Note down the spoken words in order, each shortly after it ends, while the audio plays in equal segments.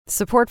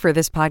Support for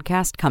this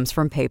podcast comes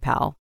from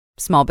PayPal.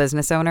 Small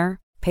business owner?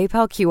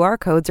 PayPal QR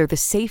codes are the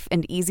safe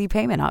and easy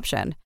payment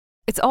option.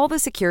 It's all the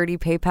security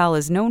PayPal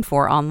is known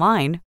for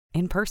online,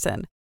 in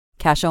person.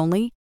 Cash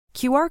only?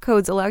 QR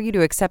codes allow you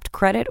to accept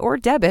credit or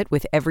debit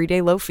with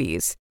everyday low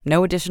fees.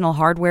 No additional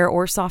hardware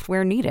or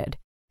software needed.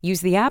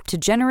 Use the app to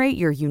generate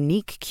your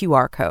unique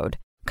QR code.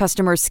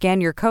 Customers scan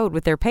your code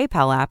with their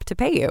PayPal app to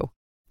pay you.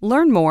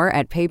 Learn more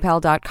at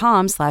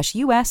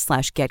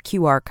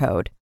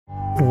paypal.com/us/getqrcode.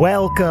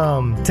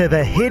 Welcome to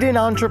the Hidden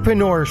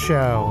Entrepreneur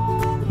Show.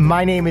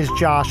 My name is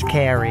Josh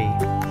Carey.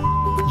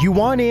 You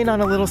want in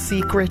on a little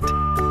secret?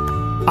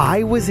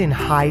 I was in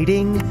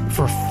hiding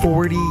for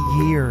 40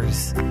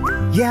 years.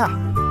 Yeah,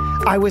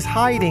 I was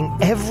hiding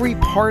every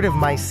part of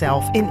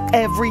myself in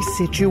every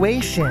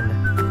situation.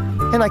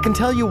 And I can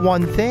tell you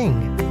one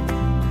thing,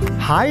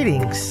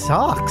 hiding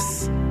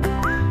sucks.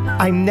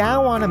 I'm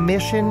now on a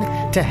mission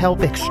to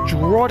help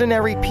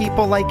extraordinary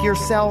people like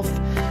yourself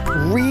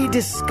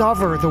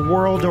rediscover the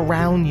world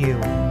around you,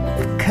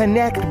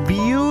 connect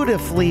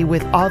beautifully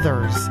with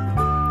others,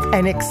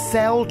 and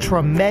excel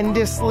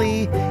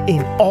tremendously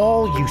in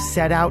all you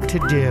set out to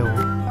do.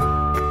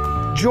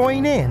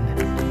 Join in.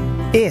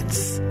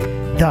 It's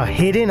the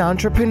Hidden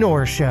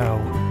Entrepreneur Show.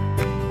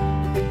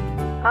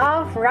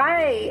 All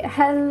right.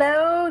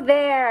 Hello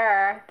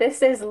there.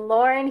 This is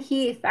Lauren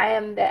Heath. I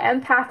am the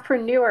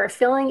empathpreneur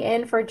filling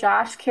in for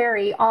Josh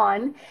Carey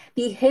on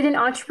the Hidden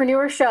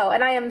Entrepreneur Show.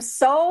 And I am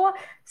so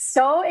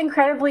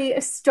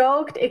incredibly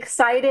stoked,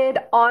 excited,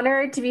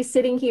 honored to be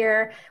sitting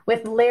here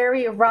with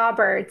Larry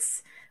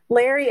Roberts.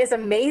 Larry is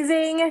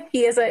amazing.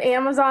 He is an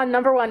Amazon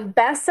 #1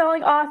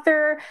 best-selling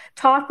author,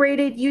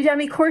 top-rated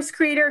Udemy course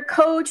creator,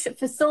 coach,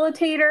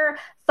 facilitator,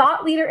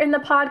 thought leader in the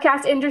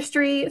podcast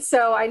industry.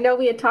 So I know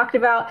we had talked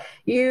about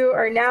you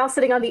are now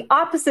sitting on the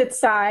opposite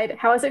side.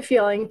 How is it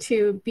feeling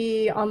to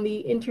be on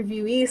the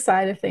interviewee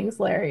side of things,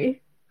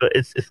 Larry?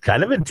 It's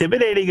kind of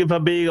intimidating if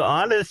I'm being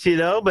honest,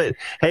 but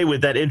hey,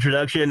 with that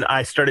introduction,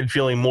 I started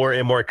feeling more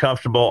and more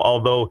comfortable,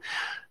 although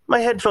my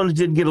headphones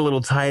did get a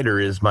little tighter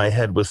as my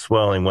head was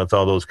swelling with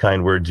all those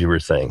kind words you were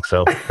saying.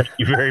 So thank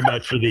you very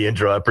much for the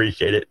intro. I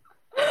appreciate it.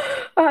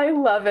 I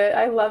love it.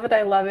 I love it.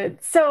 I love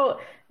it. So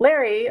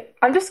Larry,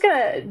 I'm just going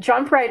to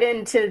jump right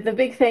into the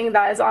big thing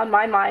that is on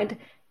my mind.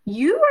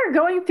 You are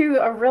going through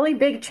a really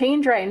big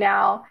change right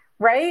now,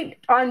 right?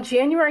 On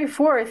January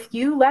 4th,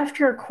 you left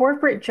your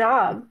corporate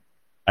job.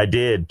 I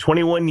did.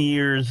 21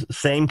 years,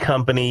 same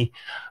company,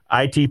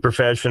 IT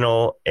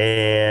professional,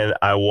 and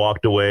I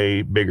walked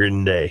away bigger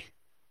than day.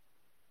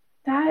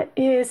 That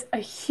is a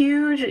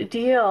huge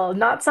deal,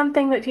 not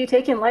something that you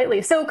take in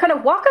lightly. So kind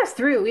of walk us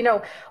through,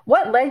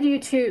 what led you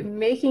to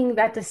making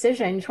that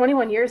decision?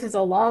 21 years is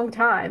a long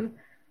time.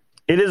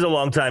 It is a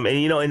long time.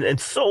 And, and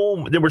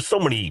so there were so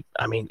many,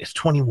 it's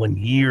 21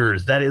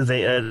 years. That is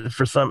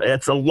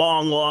it's a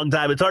long, long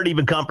time. It's hard to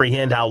even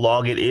comprehend how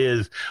long it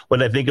is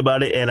when I think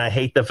about it. And I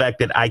hate the fact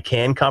that I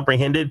can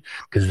comprehend it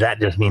because that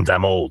just means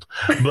I'm old.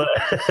 But,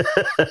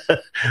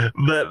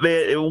 but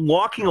man,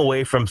 walking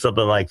away from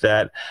something like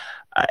that,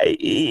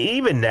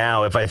 even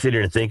now, if I sit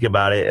here and think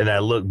about it and I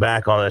look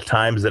back on the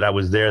times that I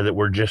was there that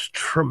were just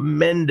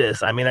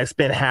tremendous. I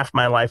spent half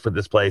my life with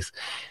this place.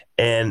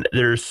 And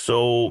there's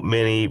so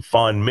many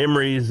fond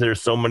memories.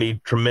 There's so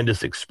many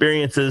tremendous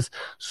experiences,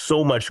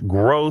 so much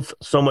growth,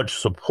 so much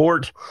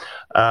support.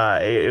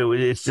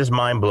 It's just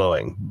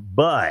mind-blowing.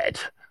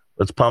 But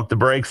let's pump the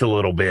brakes a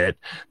little bit.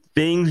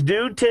 Things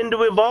do tend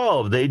to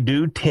evolve. They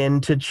do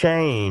tend to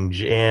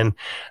change. And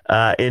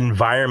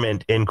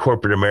environment in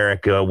corporate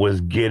America was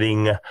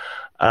getting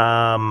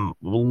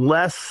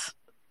less.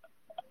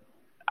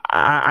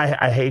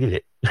 I hated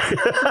it.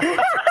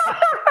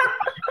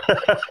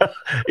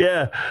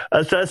 Yeah, I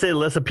was trying to say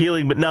less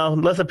appealing, but no,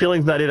 less appealing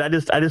is not it. I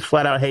just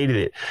flat out hated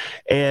it,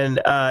 and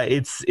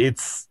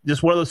it's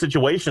just one of those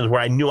situations where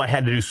I knew I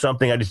had to do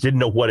something. I just didn't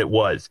know what it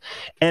was,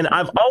 and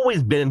I've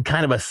always been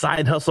kind of a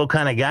side hustle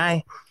kind of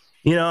guy.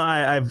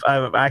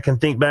 I can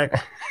think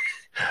back.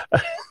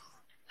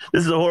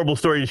 This is a horrible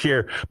story to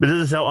share, but this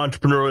is how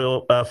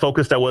entrepreneurial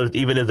focused I was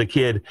even as a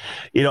kid.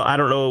 I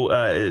don't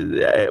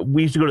know.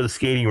 We used to go to the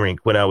skating rink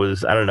when I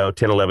was, 10,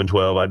 11,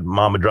 12.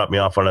 Mom would drop me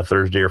off on a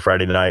Thursday or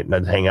Friday night, and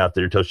I'd hang out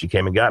there until she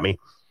came and got me.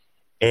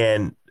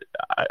 And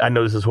I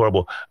know this is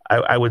horrible.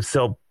 I would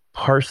sell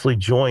parsley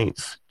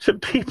joints to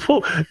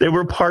people that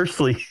were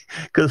parsley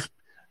because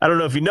I don't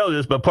know if you know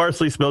this, but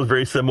parsley smells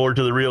very similar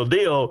to the real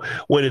deal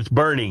when it's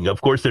burning.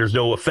 Of course, there's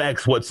no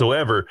effects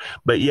whatsoever.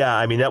 But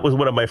yeah, that was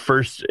one of my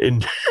first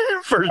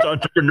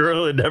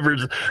entrepreneurial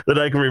endeavors that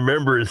I can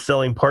remember is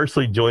selling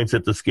parsley joints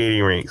at the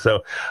skating rink.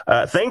 So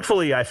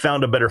thankfully, I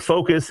found a better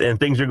focus and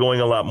things are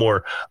going a lot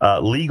more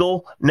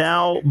legal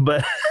now.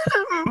 But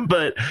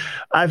but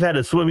I've had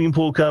a swimming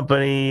pool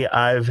company.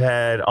 I've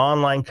had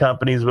online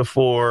companies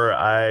before.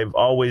 I've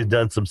always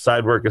done some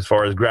side work as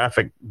far as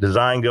graphic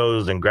design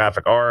goes and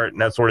graphic art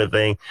and that sort of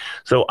thing.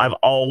 So I've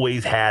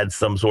always had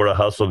some sort of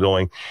hustle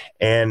going,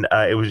 and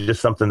it was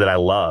just something that I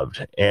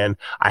loved. And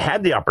I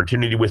had the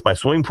opportunity with my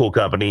swimming pool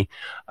company.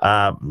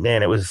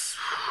 Man, it was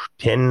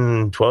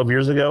 10, 12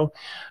 years ago,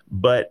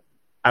 but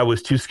I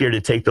was too scared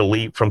to take the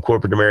leap from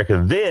corporate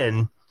America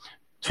then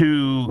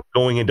to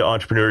going into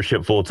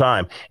entrepreneurship full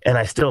time. And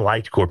I still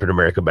liked corporate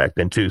America back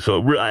then too.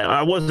 So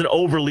I wasn't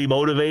overly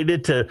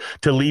motivated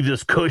to leave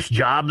this cush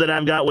job that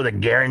I've got with a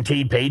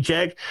guaranteed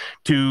paycheck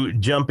to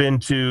jump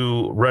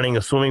into running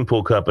a swimming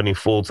pool company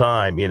full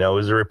time. You know,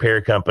 as a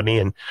repair company,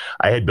 and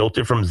I had built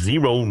it from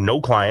zero, no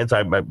clients.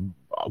 I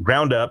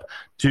ground up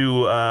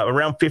to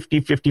around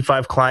 50,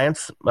 55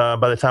 clients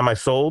by the time I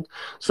sold.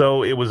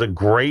 So it was a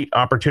great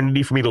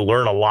opportunity for me to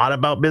learn a lot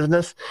about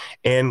business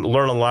and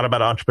learn a lot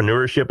about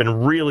entrepreneurship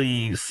and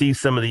really see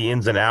some of the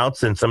ins and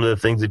outs and some of the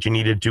things that you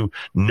needed to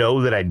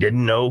know that I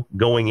didn't know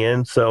going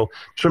in. So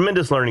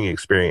tremendous learning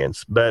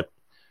experience. But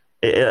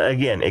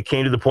again, it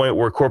came to the point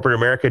where corporate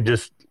America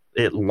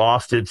it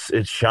lost its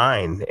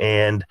shine,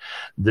 and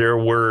there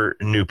were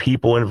new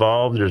people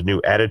involved. There's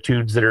new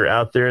attitudes that are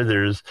out there.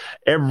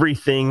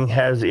 Everything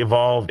has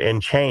evolved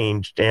and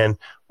changed, and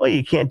well,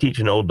 you can't teach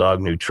an old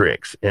dog new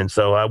tricks. And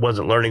so I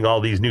wasn't learning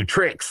all these new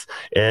tricks,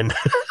 and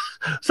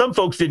some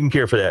folks didn't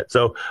care for that.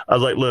 So I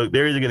was like, look,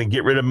 they're either going to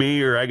get rid of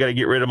me or I got to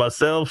get rid of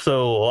myself.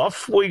 So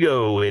off we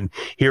go. And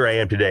here I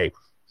am today.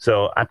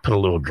 So I put a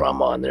little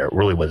drama on there. It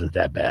really wasn't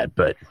that bad,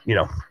 but you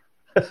know.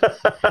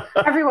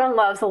 Everyone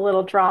loves a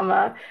little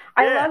drama.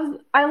 Yeah.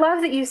 I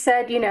love that you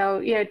said,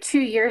 2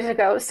 years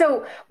ago.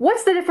 So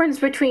what's the difference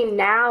between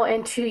now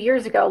and 2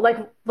 years ago?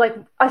 Like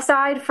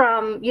aside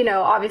from,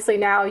 obviously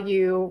now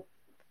you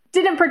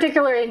didn't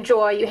particularly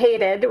enjoy, you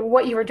hated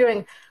what you were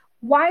doing.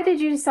 Why did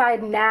you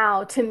decide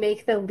now to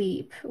make the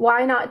leap?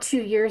 Why not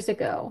 2 years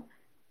ago?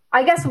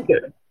 I guess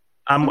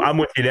I'm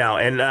with you now.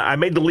 And I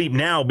made the leap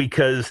now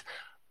because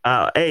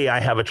I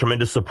have a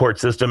tremendous support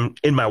system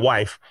in my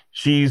wife.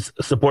 She's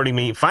supporting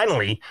me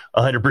finally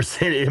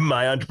 100% in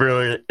my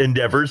entrepreneurial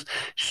endeavors.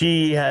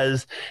 She's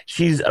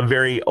a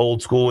very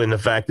old school in the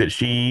fact that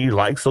she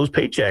likes those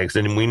paychecks,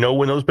 and we know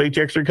when those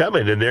paychecks are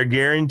coming and they're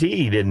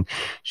guaranteed. And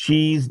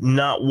she's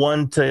not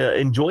one to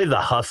enjoy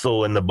the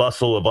hustle and the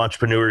bustle of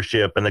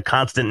entrepreneurship and the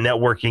constant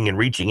networking and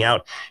reaching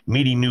out,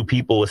 meeting new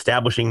people,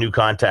 establishing new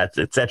contacts,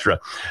 etc.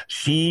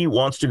 She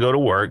wants to go to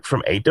work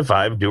from 8 to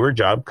 5, do her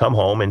job, come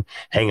home and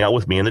hang out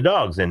with me and the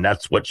dogs. And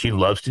that's what she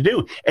loves to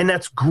do. And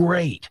that's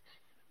great.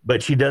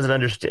 But she doesn't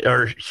understand,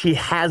 or she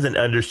hasn't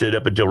understood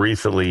up until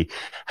recently,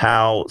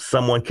 how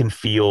someone can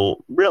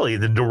feel really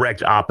the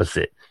direct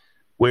opposite,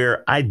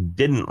 where I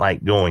didn't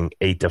like going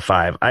 8 to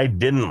 5. I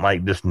didn't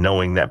like just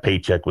knowing that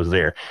paycheck was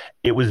there.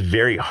 It was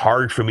very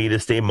hard for me to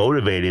stay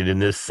motivated in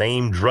this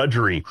same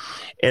drudgery.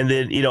 And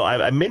then,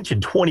 I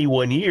mentioned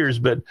 21 years,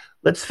 but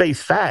let's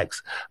face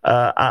facts.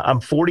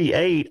 I'm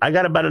 48. I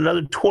got about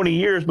another 20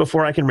 years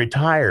before I can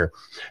retire.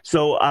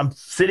 So I'm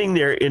sitting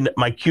there in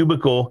my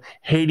cubicle,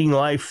 hating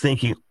life,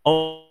 thinking,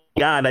 oh,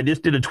 God, I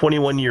just did a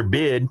 21-year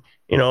bid,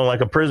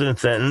 like a prison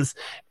sentence.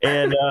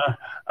 And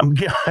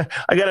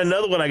I got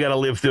another one I got to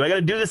live through. I got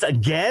to do this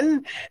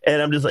again.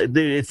 And I'm just like,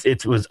 dude,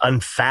 it was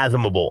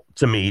unfathomable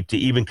to me to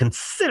even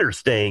consider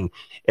staying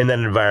in that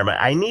environment.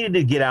 I needed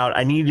to get out.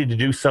 I needed to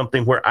do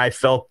something where I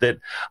felt that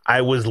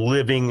I was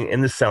living,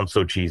 and this sounds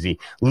so cheesy,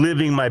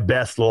 living my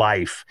best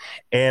life.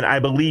 And I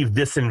believe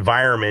this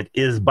environment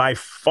is by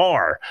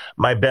far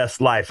my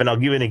best life. And I'll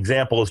give you an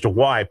example as to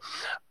why.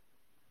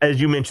 As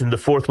you mentioned, the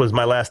 4th was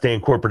my last day in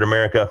corporate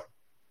America.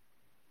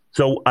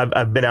 So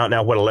I've been out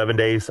now, 11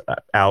 days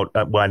out.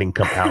 Well, I didn't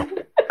come out.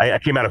 I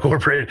came out of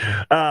corporate.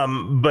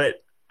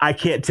 But I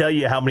can't tell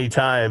you how many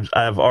times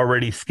I've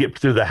already skipped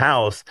through the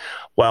house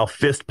while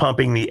fist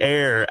pumping the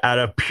air out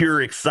of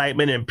pure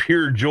excitement and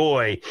pure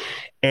joy.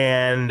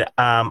 And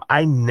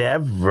I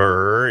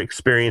never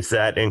experienced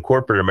that in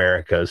corporate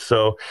America.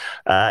 So,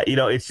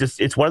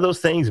 it's one of those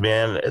things,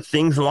 man.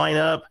 Things line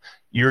up.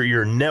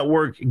 Your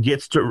network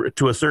gets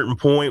to a certain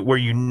point where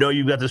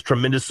you've got this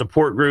tremendous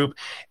support group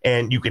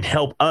and you can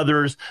help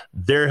others.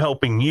 They're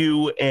helping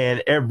you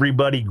and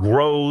everybody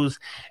grows.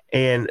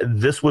 And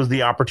this was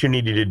the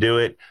opportunity to do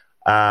it.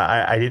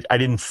 I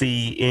didn't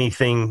see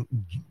anything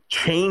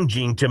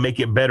changing to make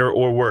it better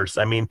or worse.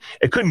 I mean,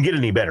 it couldn't get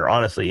any better,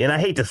 honestly. And I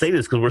hate to say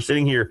this because we're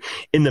sitting here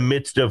in the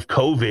midst of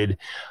COVID.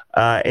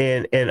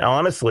 And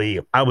honestly,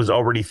 I was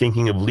already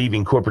thinking of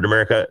leaving corporate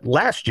America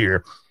last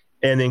year.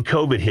 And then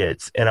COVID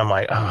hits, and I'm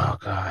like, oh,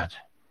 God.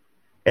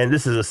 And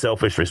this is a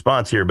selfish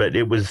response here, but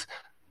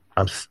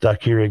I'm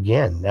stuck here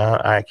again.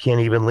 Now I can't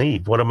even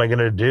leave. What am I going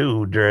to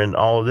do during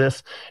all of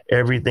this?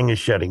 Everything is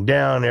shutting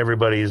down.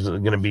 Everybody's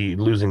going to be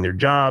losing their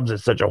jobs.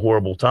 It's such a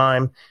horrible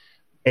time.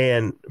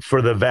 And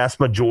for the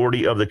vast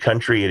majority of the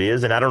country, it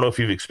is. And I don't know if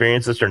you've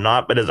experienced this or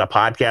not, but as a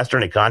podcaster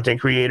and a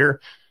content creator,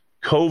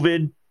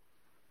 COVID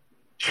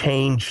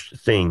changed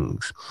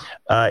things.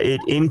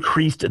 It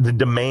increased the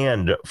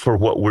demand for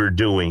what we're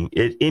doing.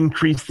 It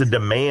increased the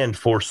demand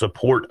for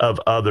support of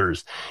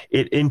others.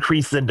 It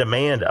increased the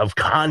demand of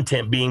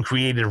content being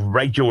created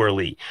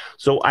regularly.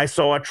 So I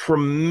saw a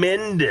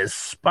tremendous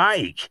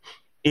spike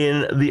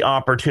in the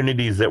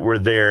opportunities that were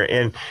there.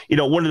 And,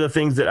 one of the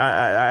things that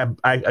I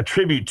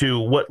attribute to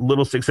what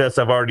little success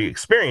I've already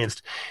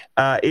experienced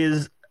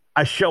is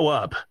I show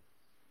up.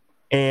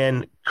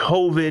 And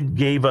COVID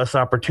gave us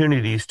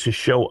opportunities to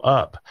show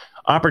up,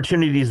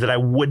 opportunities that I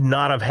would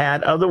not have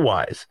had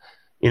otherwise.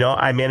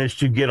 I managed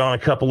to get on a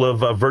couple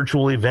of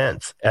virtual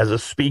events as a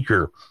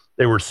speaker.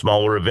 They were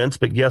smaller events,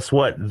 but guess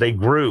what? They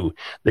grew.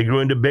 They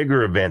grew into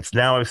bigger events.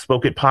 Now I've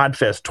spoke at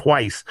PodFest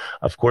twice.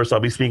 Of course, I'll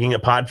be speaking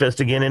at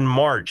PodFest again in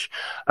March.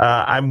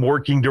 I'm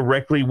working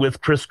directly with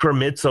Chris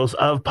Kremitzos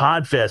of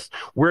PodFest.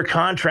 We're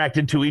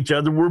contracted to each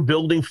other. We're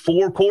building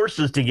 4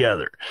 courses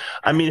together.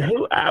 I mean,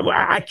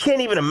 I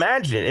can't even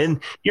imagine it.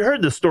 And you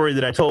heard the story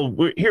that I told.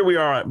 Here we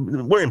are.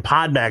 We're in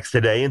PodMAX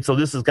today, and so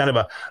this is kind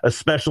of a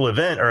special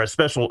event or a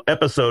special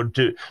episode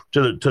to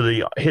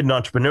the Hidden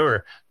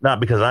Entrepreneur. Not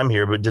because I'm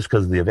here, but just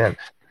because of the event.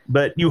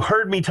 But you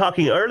heard me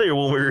talking earlier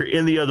when we were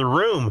in the other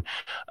room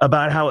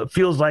about how it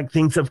feels like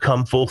things have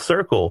come full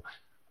circle.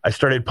 I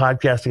started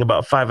podcasting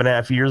about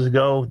 5.5 years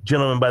ago. A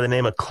gentleman by the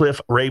name of Cliff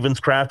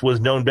Ravenscraft was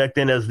known back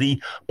then as the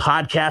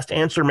podcast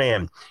answer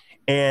man.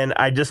 And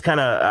I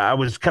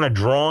was kind of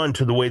drawn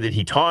to the way that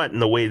he taught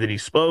and the way that he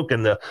spoke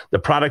and the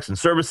products and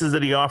services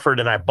that he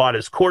offered. And I bought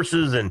his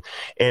courses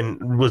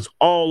and was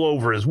all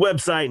over his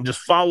website and just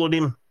followed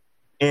him.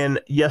 And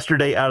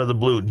yesterday, out of the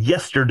blue,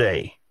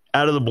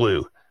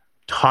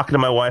 talking to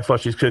my wife while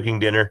she's cooking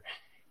dinner,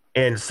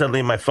 and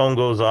suddenly my phone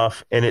goes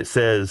off and it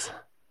says,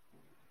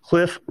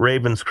 Cliff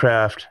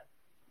Ravenscraft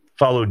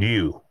followed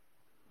you.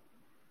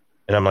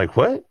 And I'm like,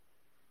 what?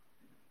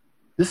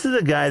 This is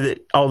a guy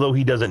that, although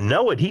he doesn't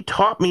know it, he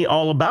taught me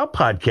all about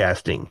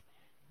podcasting.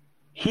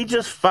 He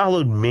just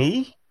followed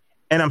me.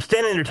 And I'm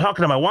standing there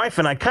talking to my wife,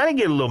 and I kind of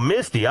get a little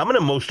misty. I'm an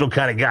emotional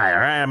kind of guy, all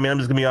right? I mean, I'm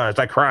just going to be honest.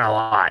 I cry a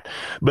lot.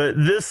 But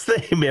this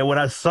thing, man, when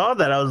I saw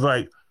that, I was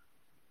like,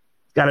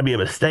 got to be a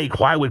mistake.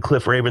 Why would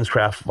Cliff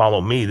Ravenscraft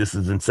follow me? This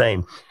is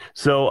insane.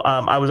 So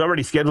I was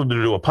already scheduled to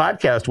do a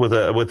podcast with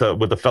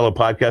a fellow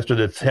podcaster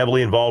that's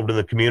heavily involved in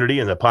the community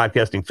and the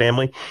podcasting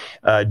family.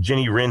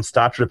 Jenny Wren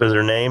Stottrip is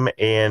her name.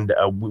 And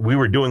we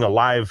were doing a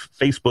live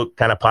Facebook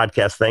kind of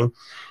podcast thing.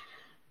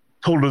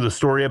 Told her the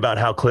story about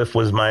how Cliff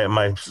was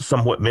my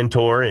somewhat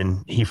mentor,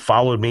 and he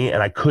followed me,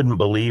 and I couldn't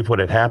believe what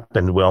had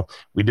happened. Well,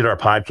 we did our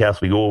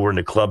podcast. We go over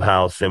into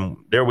Clubhouse, and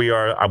there we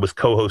are. I was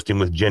co-hosting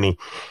with Jenny,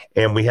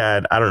 and we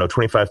had,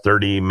 25,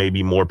 30,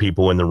 maybe more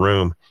people in the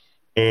room.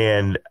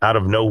 And out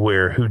of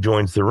nowhere, who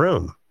joins the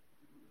room?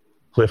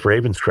 Cliff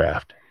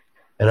Ravenscraft.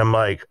 And I'm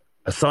like,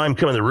 I saw him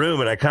come in the room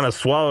and I kind of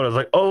swallowed. I was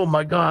like, oh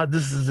my God,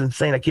 this is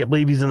insane. I can't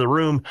believe he's in the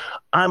room.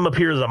 I'm up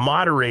here as a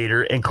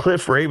moderator and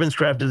Cliff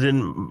Ravenscraft is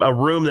in a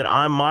room that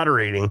I'm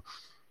moderating.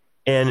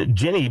 And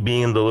Jenny,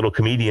 being the little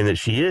comedian that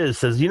she is,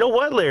 says, you know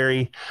what,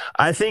 Larry,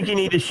 I think you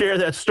need to share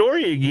that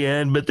story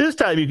again, but this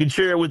time you can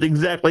share it with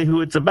exactly who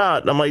it's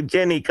about. And I'm like,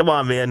 Jenny, come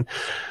on, man.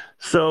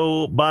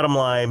 So bottom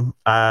line,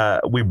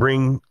 we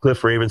bring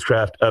Cliff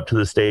Ravenscraft up to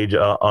the stage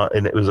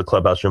and it was a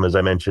Clubhouse room, as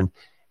I mentioned.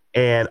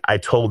 And I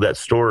told that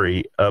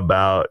story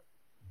about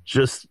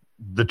just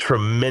the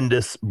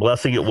tremendous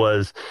blessing it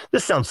was.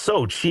 This sounds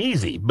so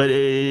cheesy, but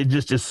it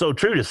just is so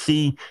true to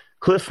see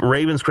Cliff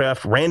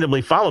Ravenscraft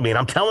randomly follow me. And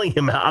I'm telling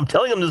him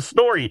the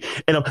story.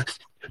 And I'm,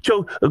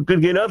 Joe,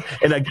 good enough.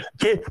 And I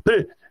can't put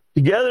it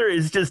together.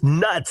 It's just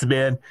nuts,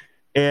 man.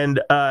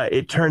 And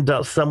it turns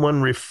out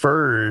someone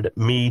referred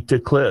me to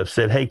Cliff,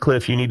 said, hey,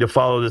 Cliff, you need to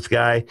follow this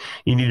guy.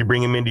 You need to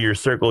bring him into your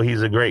circle.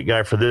 He's a great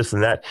guy for this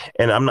and that.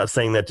 And I'm not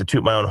saying that to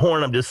toot my own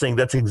horn. I'm just saying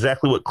that's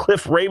exactly what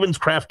Cliff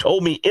Ravenscraft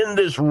told me in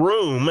this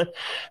room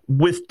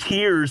with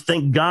tears.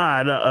 Thank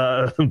God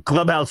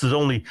Clubhouse is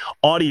only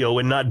audio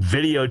and not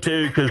video,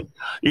 too, because,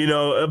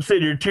 I'm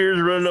sitting here,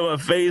 tears running down my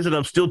face, and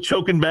I'm still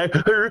choking back,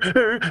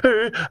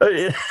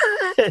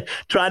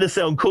 trying to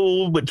sound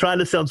cool, but trying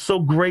to sound so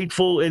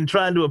grateful and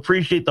trying to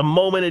appreciate the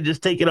moment and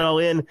just take it all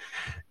in.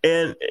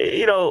 And,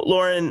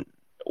 Lauren,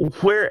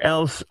 where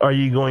else are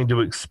you going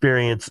to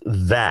experience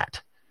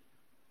that?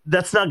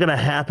 That's not going to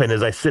happen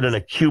as I sit in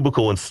a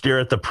cubicle and stare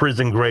at the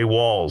prison gray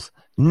walls.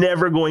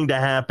 Never going to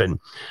happen.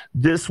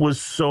 This was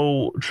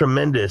so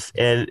tremendous,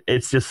 and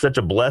it's just such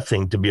a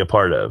blessing to be a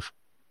part of.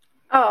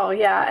 Oh,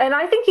 yeah. And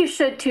I think you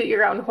should toot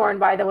your own horn,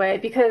 by the way,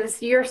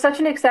 because you're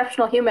such an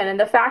exceptional human. And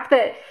the fact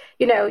that,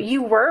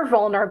 you were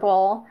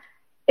vulnerable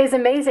is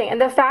amazing. And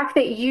the fact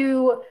that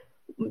you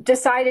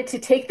decided to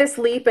take this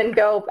leap and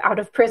go out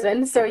of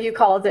prison, so you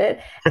called it,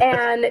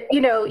 and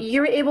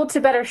you're able to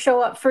better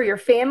show up for your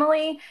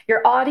family,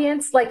 your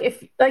audience. Like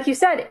you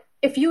said,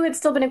 if you had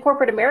still been in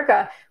corporate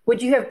America,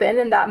 would you have been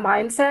in that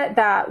mindset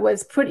that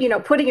was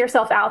putting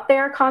yourself out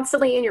there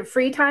constantly in your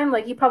free time?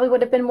 Like, you probably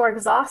would have been more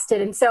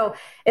exhausted. And so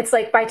it's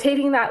like, by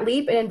taking that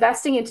leap and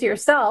investing into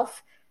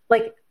yourself,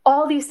 like,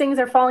 all these things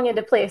are falling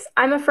into place.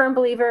 I'm a firm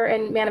believer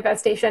in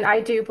manifestation. I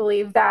do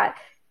believe that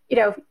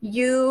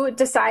you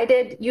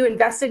decided, you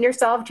invested in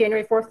yourself.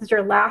 January 4th is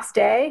your last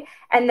day.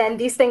 And then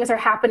these things are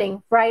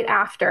happening right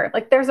after.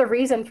 Like, there's a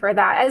reason for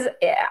that.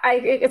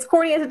 As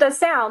corny as it does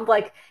sound,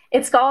 like,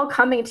 it's all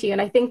coming to you.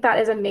 And I think that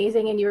is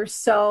amazing. And you're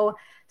so,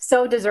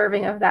 so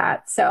deserving of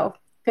that. So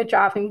good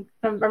job. And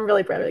I'm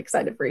really, really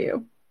excited for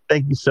you.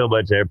 Thank you so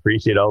much. I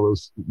appreciate all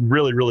those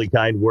really, really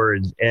kind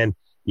words. And,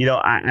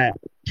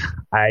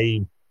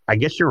 I I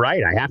guess you're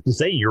right. I have to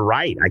say you're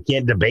right. I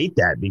can't debate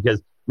that,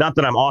 because not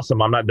that I'm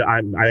awesome. I'm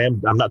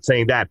not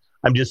saying that.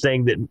 I'm just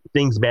saying that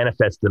things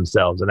manifest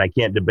themselves, and I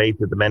can't debate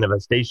that the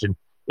manifestation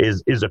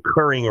is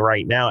occurring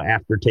right now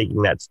after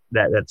taking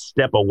that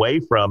step away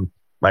from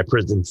my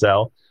prison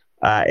cell,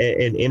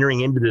 and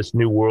entering into this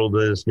new world,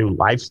 this new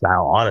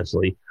lifestyle,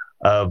 honestly,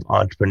 of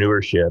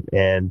entrepreneurship.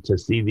 And to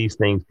see these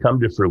things come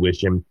to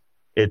fruition,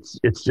 it's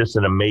just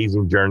an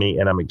amazing journey,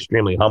 and I'm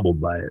extremely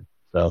humbled by it.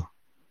 So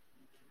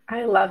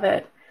I love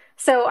it.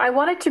 So I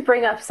wanted to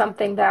bring up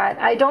something that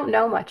I don't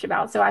know much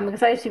about. So I'm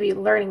excited to be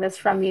learning this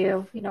from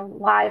you,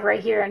 live right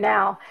here and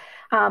now.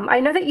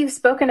 I know that you've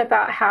spoken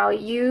about how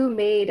you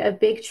made a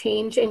big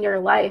change in your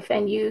life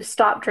and you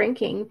stopped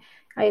drinking.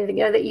 I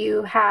know that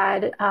you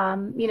had,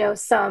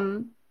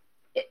 some,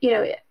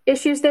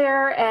 issues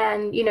there,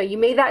 and, you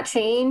made that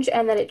change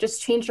and then it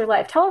just changed your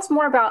life. Tell us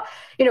more about,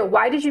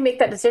 why did you make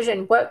that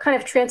decision? What kind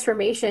of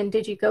transformation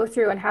did you go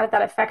through, and how did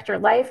that affect your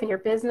life and your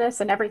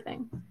business and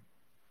everything?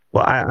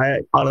 Well,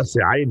 I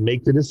honestly, I didn't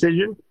make the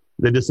decision.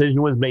 The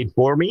decision was made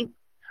for me.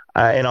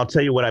 And I'll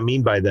tell you what I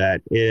mean by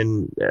that.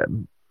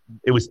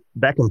 It was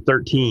back in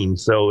 2013.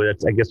 So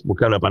I guess we're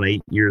coming up on 8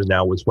 years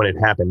now was when it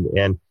happened.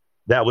 And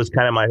that was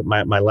kind of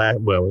my last,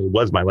 well, it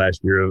was my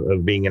last year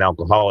of being an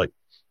alcoholic,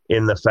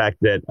 in the fact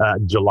that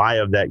July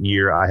of that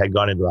year, I had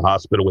gone into the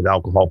hospital with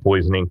alcohol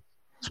poisoning,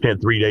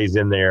 spent 3 days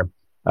in there.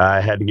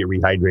 I had to get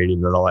rehydrated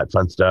and all that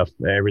fun stuff.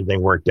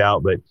 Everything worked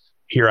out, but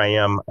here I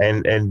am.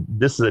 And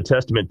this is a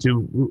testament to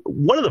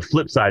one of the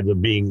flip sides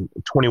of being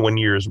 21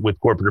 years with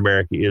corporate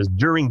America is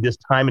during this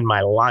time in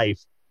my life,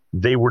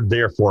 they were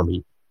there for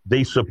me.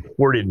 They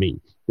supported me.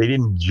 They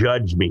didn't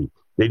judge me.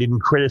 They didn't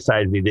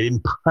criticize me. They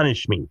didn't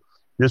punish me.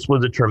 This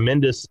was a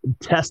tremendous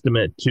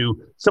testament to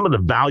some of the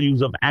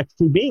values of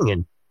actually being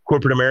in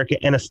corporate America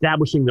and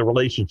establishing the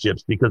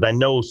relationships, because I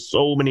know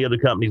so many other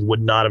companies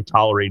would not have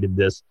tolerated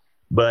this,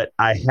 but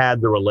I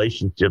had the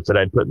relationships that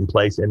I'd put in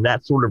place, and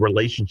that sort of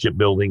relationship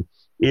building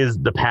is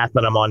the path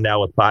that I'm on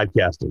now with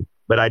podcasting.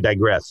 But I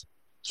digress.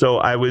 So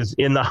I was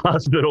in the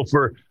hospital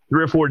for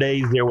 3 or 4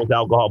 days there with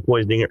alcohol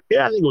poisoning.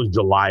 Yeah, I think it was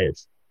July-ish.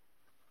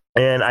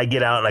 And I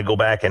get out and I go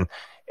back, and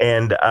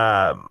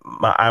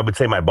I would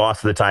say my boss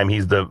at the time,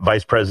 he's the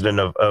vice president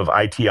of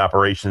IT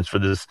operations for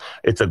this.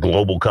 It's a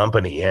global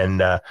company, and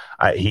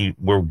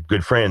we're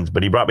good friends.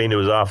 But he brought me into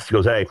his office. He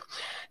goes, "Hey,"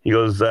 he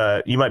goes,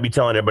 "You might be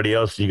telling everybody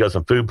else you got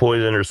some food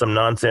poison or some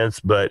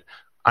nonsense, but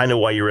I know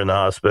why you were in the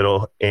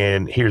hospital.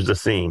 And here's the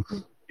scene.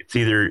 It's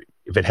either,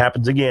 if it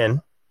happens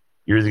again,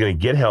 you're either going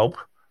to get help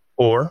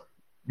or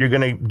you're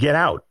going to get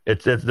out.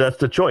 That's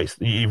the choice.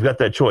 You've got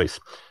that choice."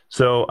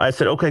 So I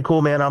said, "Okay,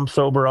 cool, man. I'm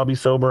sober. I'll be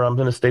sober. I'm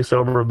going to stay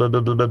sober, blah,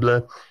 blah, blah, blah, blah."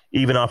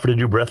 Even offered to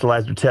do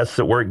breathalyzer tests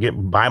at work,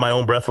 buy my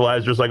own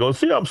breathalyzers. Like, "Oh,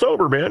 see, I'm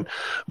sober, man."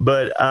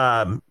 But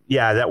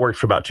yeah, that worked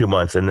for about 2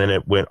 months. And then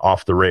it went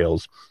off the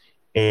rails.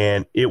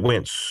 And it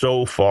went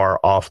so far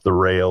off the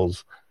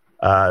rails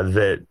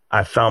that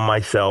I found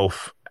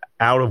myself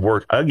out of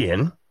work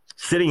again,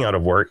 sitting out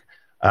of work.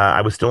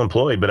 I was still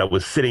employed, but I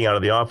was sitting out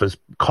of the office,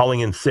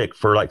 calling in sick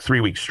for like 3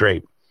 weeks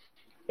straight.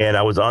 And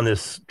I was on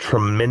this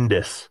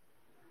tremendous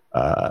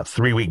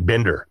 3-week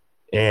bender.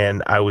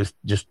 And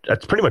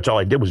that's pretty much all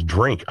I did was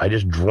drink. I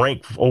just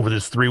drank over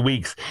this 3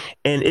 weeks,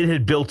 and it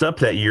had built up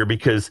that year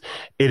because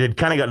it had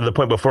kind of gotten to the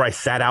point before I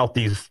sat out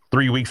these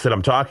 3 weeks that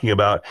I'm talking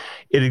about.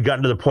 It had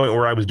gotten to the point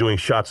where I was doing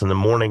shots in the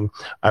morning.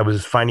 I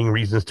was finding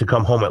reasons to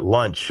come home at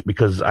lunch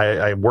because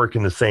I work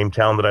in the same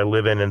town that I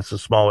live in, and it's a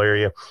small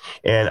area.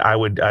 And I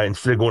would,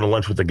 instead of going to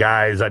lunch with the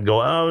guys, I'd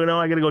go, "Oh,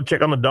 I got to go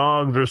check on the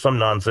dogs," or some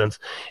nonsense.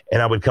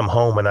 And I would come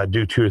home and I'd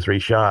do 2 or 3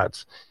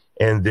 shots.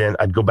 And then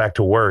I'd go back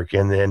to work,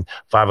 and then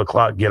 5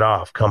 o'clock, get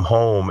off, come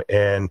home.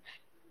 And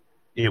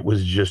it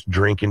was just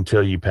drink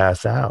until you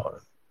pass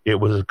out. It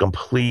was a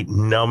complete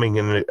numbing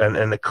and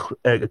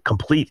a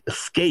complete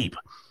escape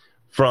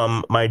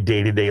from my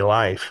day-to-day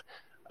life.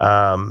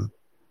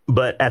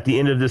 But at the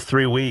end of this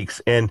 3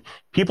 weeks, and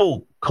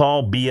people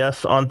call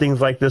BS on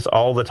things like this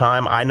all the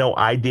time. I know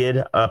I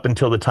did up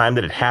until the time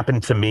that it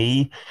happened to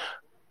me.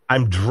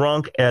 I'm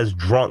drunk as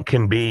drunk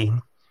can be.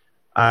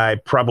 I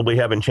probably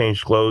haven't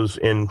changed clothes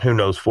in,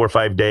 4 or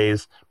 5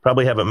 days.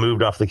 Probably haven't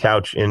moved off the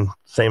couch in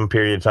same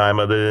period of time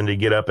other than to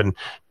get up and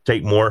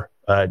take more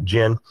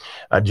gin.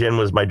 Gin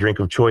was my drink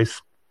of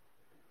choice.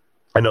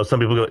 I know some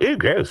people go, "Ew,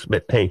 gross,"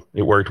 but hey,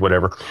 it worked,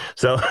 whatever.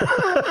 So,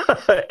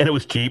 and it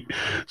was cheap.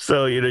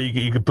 So,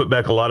 you could put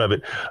back a lot of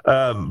it.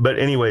 But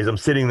anyways, I'm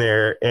sitting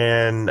there,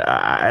 and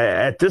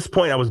at this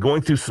point I was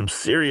going through some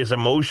serious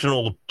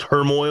emotional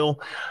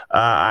turmoil.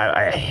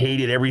 I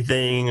hated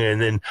everything.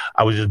 And then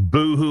I was just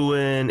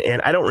boo-hooing,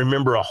 and I don't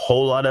remember a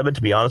whole lot of it,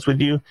 to be honest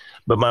with you.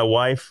 But my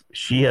wife,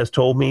 she has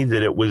told me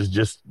that it was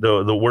just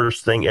the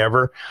worst thing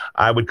ever.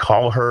 I would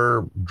call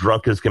her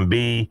drunk as can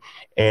be,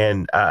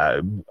 and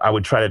I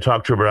would try to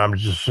talk to her, but I'm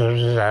just,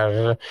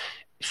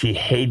 she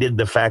hated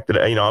the fact that,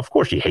 of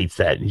course she hates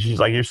that. And she's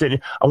like, "You're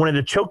saying I wanted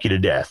to choke you to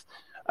death."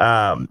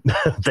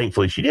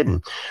 Thankfully she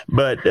didn't.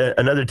 But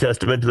another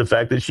testament to the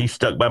fact that she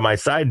stuck by my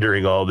side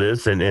during all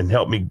this and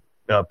helped me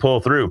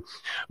pull through.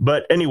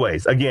 But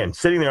anyways, again,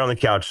 sitting there on the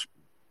couch,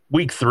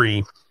 week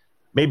 3,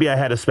 maybe I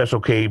had a Special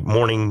K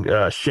morning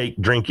shake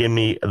drink in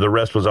me. The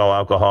rest was all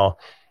alcohol.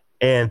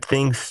 And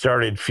things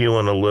started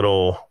feeling a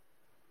little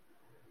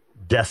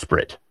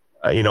desperate.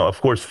 Of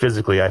course,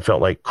 physically, I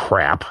felt like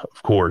crap,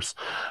 of course.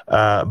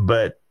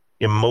 But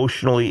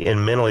emotionally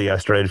and mentally, I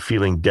started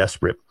feeling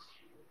desperate.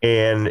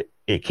 And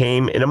it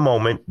came in a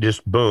moment,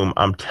 just boom.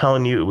 I'm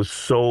telling you, it was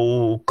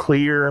so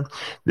clear.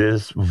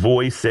 This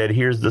voice said,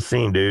 here's the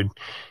scene, dude.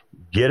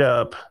 Get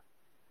up,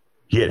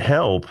 get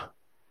help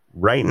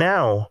right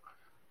now.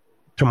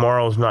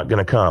 Tomorrow's not going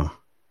to come.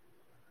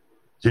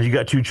 So you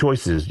got 2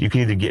 choices. You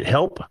can either get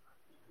help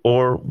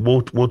or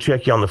we'll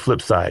check you on the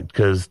flip side,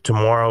 because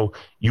tomorrow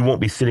you won't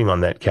be sitting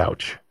on that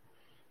couch.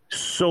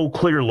 So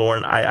clear,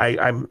 Lauren.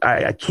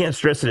 I can't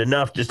stress it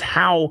enough just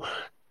how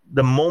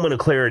the moment of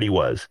clarity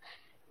was.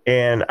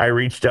 And I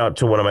reached out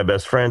to one of my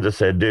best friends. I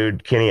said,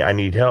 dude, Kenny, I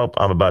need help.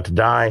 I'm about to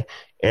die.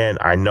 And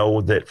I know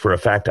that for a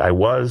fact I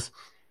was.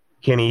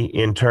 Kenny,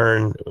 in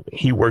turn,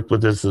 he worked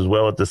with us as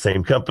well at the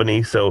same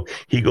company. So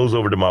he goes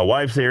over to my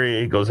wife's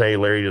area. He goes, hey,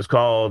 Larry just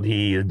called.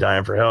 He is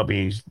dying for help.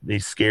 He's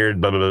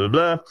scared, blah, blah, blah,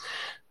 blah.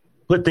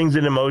 Put things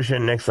into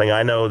motion. Next thing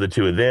I know, the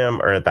 2 of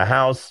them are at the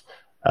house.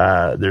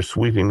 They're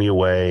sweeping me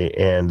away,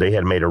 and they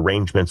had made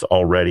arrangements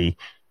already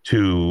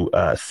to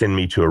send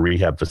me to a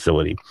rehab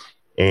facility.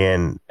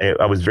 And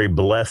I was very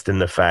blessed in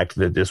the fact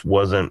that this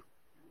wasn't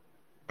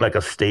like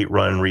a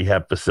state-run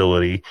rehab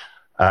facility.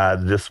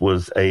 This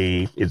was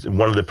it's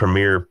one of the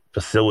premier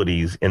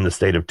facilities in the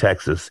state of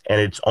Texas. And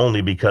it's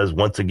only because,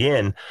 once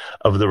again,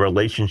 of the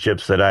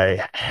relationships that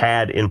I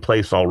had in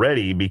place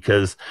already,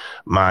 because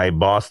my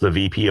boss, the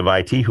VP of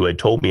IT, who had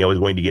told me I was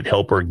going to get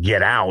help or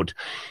get out,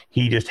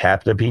 he just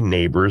happened to be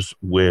neighbors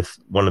with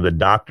one of the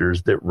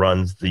doctors that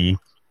runs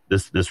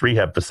this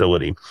rehab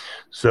facility.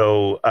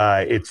 So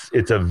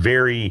it's a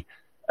very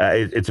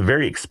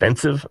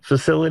expensive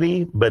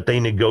facility, but they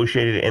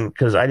negotiated, and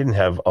because I didn't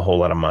have a whole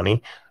lot of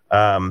money.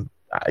 But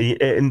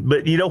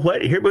you know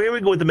what? Here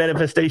we go with the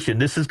manifestation.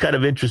 This is kind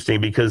of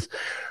interesting because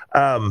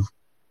 3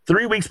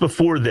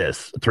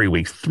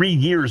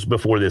 years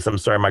before this, I'm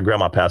sorry, my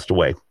grandma passed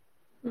away.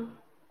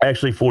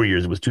 Actually, 4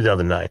 years. It was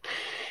 2009.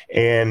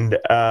 And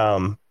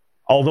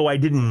although I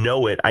didn't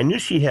know it, I knew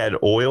she had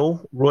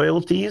oil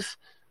royalties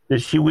that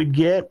she would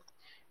get.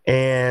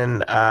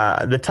 And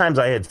the times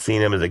I had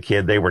seen them as a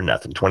kid, they were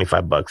nothing,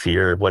 $25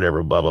 here,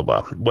 whatever, blah, blah,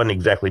 blah. Wasn't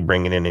exactly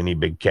bringing in any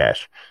big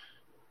cash.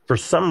 For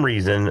some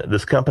reason,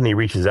 this company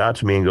reaches out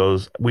to me and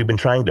goes, we've been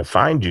trying to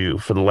find you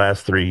for the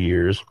last 3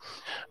 years.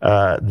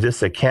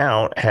 This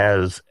account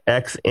has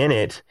X in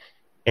it,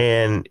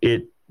 and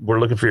we're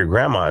looking for your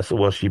grandma. I said,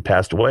 well, she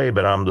passed away,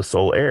 but I'm the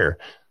sole heir.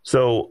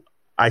 So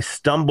I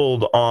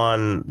stumbled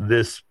on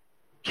this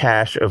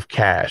cache of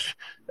cash.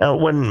 Now,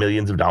 it wasn't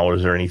millions of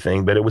dollars or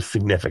anything, but it was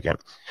significant,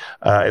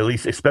 at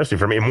least, especially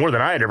for me, more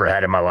than I had ever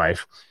had in my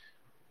life.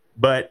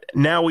 But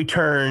now we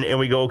turn and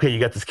we go, okay, you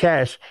got this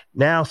cash.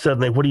 Now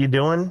suddenly, what are you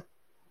doing?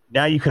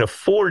 Now you can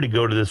afford to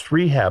go to this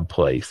rehab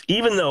place,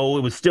 even though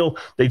it was still,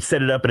 they'd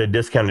set it up at a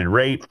discounted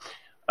rate.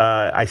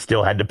 I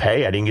still had to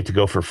pay. I didn't get to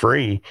go for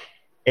free.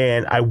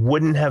 And I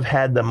wouldn't have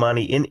had the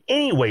money in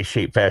any way,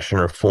 shape, fashion,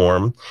 or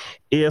form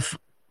if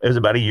it was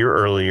about a year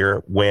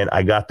earlier when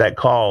I got that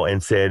call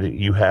and said,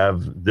 you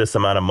have this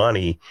amount of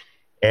money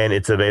and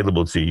it's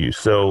available to you.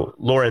 So,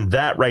 Lauren,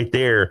 that right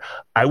there,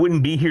 I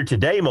wouldn't be here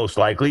today, most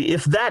likely,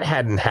 if that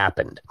hadn't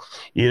happened,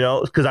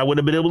 because I wouldn't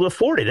have been able to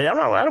afford it.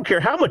 I don't care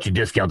how much you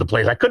discount the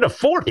place. I couldn't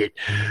afford it.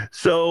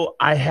 So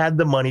I had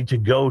the money to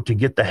go to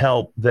get the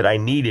help that I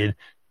needed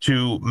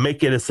to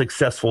make it a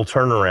successful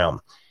turnaround.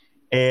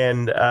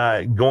 And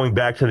going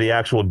back to the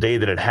actual day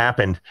that it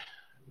happened,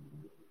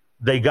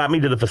 they got me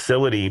to the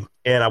facility,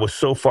 and I was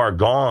so far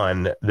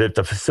gone that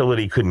the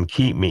facility couldn't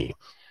keep me.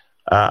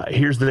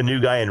 Here's the new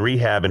guy in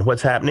rehab, and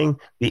what's happening?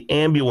 The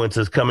ambulance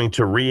is coming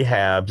to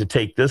rehab to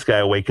take this guy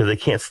away because they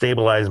can't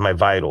stabilize my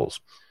vitals.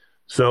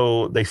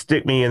 So they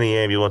stick me in the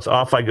ambulance.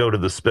 Off I go to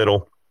the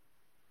hospital.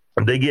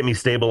 They get me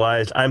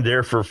stabilized. I'm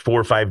there for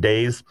 4 or 5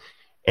 days,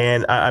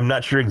 and I'm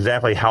not sure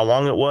exactly how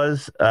long it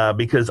was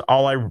because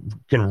all I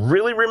can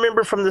really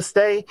remember from this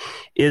day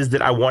is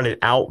that I wanted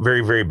out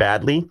very, very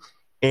badly.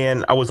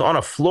 And I was on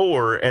a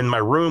floor, and my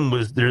room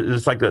was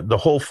there's like the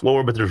whole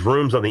floor, but there's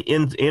rooms on the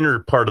inner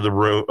part of the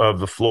room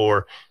of the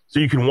floor. So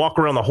you can walk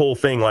around the whole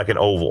thing like an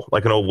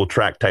oval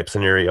track type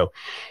scenario.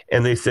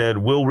 And they said,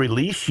 we'll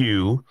release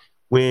you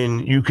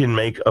when you can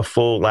make a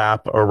full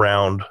lap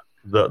around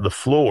the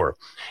floor.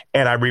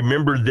 And I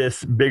remember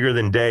this bigger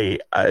than day.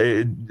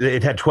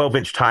 It had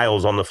 12-inch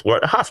tiles on the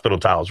floor, hospital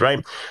tiles,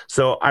 right?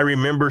 So I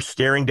remember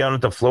staring down at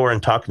the floor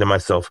and talking to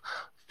myself,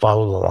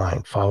 follow the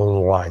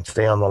line,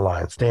 stay on the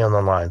line.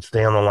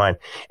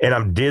 And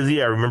I'm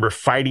dizzy. I remember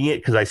fighting it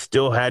because I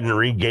still hadn't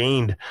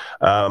regained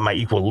my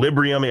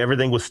equilibrium.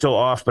 Everything was still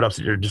off, but I'm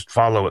sitting there, just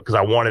follow it because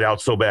I wanted out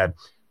so bad.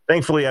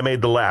 Thankfully, I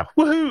made the lap.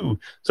 Woohoo!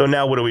 So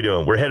now what are we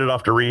doing? We're headed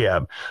off to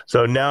rehab.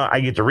 So now I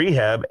get to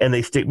rehab and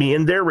they stick me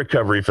in their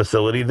recovery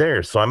facility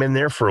there. So I'm in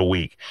there for a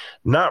week,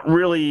 not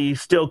really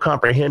still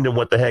comprehending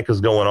what the heck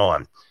is going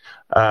on.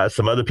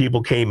 Some other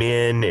people came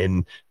in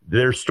and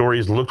their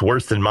stories looked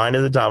worse than mine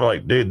at the time. I'm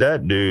like,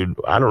 that dude,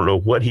 I don't know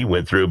what he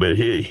went through, but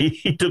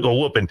he took a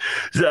whooping.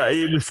 So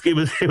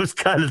it was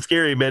kind of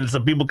scary, man.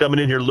 Some people coming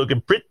in here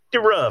looking pretty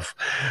rough.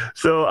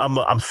 So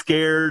I'm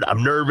scared.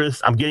 I'm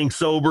nervous. I'm getting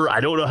sober. I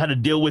don't know how to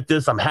deal with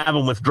this. I'm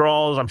having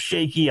withdrawals. I'm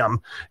shaky.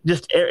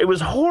 It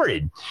was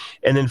horrid.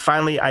 And then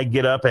finally I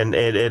get up and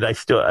I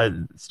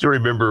still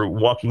remember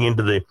walking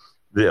into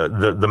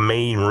the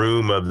main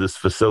room of this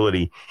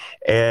facility,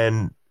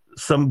 and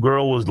some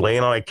girl was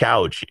laying on a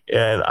couch,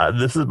 and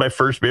this is my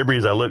first memory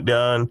as I look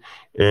down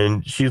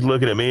and she's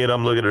looking at me and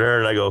I'm looking at her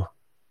and I go,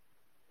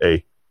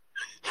 hey,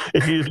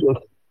 and she just goes,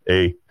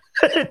 hey,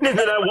 and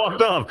then I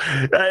walked off.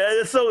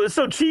 It's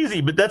so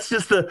cheesy, but that's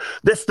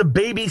the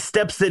baby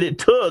steps that it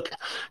took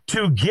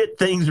to get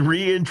things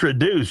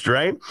reintroduced.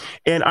 Right.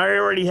 And I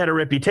already had a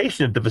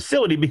reputation at the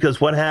facility because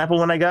what happened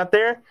when I got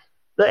there?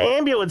 The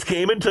ambulance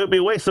came and took me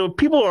away. So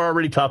people are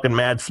already talking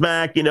mad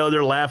smack.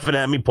 They're laughing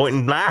at me,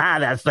 pointing,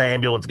 that's the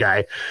ambulance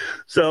guy.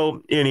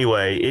 So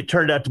anyway, it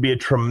turned out to be a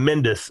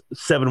tremendous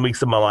 7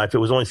 weeks of my life. It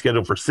was only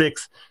scheduled for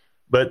 6,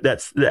 but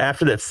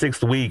after that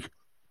 6th week,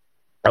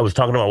 I was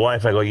talking to my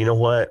wife. I go, you know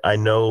what? I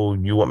know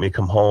you want me to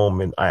come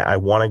home, and I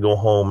want to go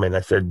home. And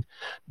I said,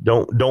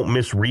 don't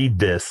misread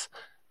this,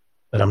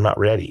 but I'm not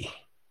ready.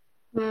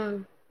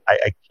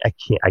 I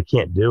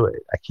can't do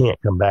it. I can't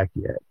come back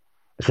yet.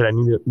 I said, I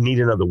need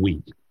another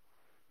week.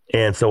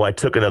 And so I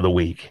took another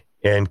week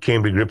and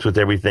came to grips with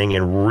everything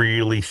and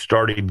really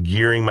started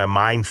gearing my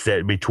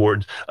mindset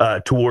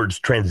towards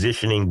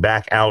transitioning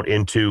back out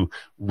into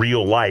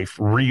real life,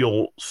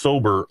 real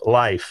sober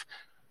life.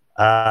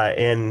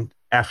 And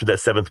after that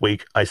 7th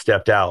week, I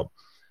stepped out.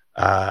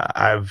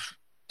 I've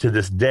to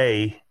this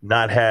day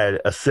not had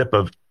a sip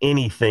of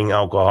anything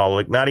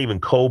alcoholic, not even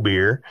cold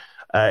beer.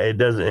 It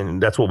doesn't,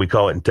 and that's what we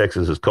call it in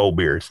Texas, is cold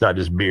beer. It's not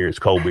just beer, it's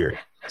cold beer.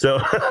 So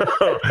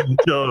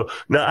no,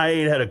 I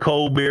ain't had a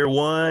cold beer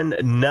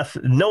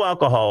nothing, no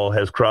alcohol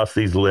has crossed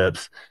these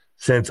lips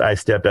since I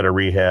stepped out of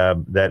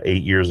rehab that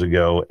 8 years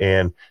ago.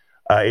 And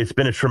it's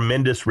been a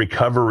tremendous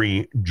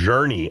recovery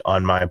journey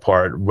on my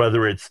part,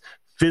 whether it's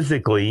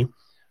physically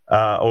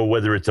or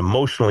whether it's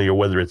emotionally or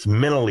whether it's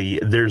mentally.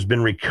 There's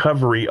been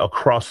recovery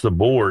across the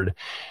board.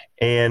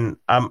 And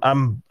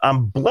I'm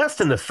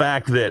blessed in the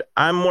fact that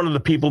I'm one of the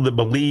people that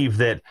believe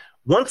that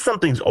once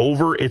something's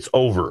over, it's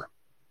over.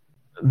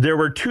 There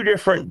were 2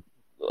 different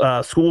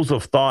schools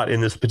of thought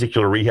in this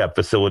particular rehab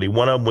facility.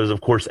 One of them was,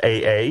 of course,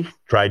 AA,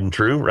 tried and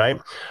true,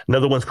 right?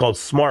 Another one's called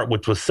SMART,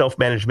 which was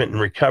self-management and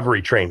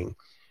recovery training.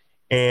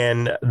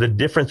 And the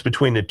difference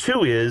between the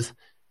two is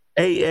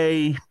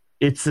AA,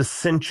 it's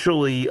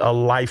essentially a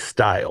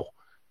lifestyle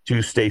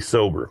to stay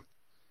sober.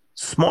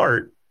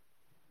 SMART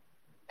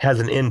has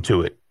an end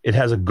to it. It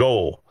has a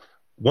goal.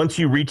 Once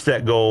you reach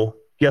that goal,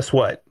 guess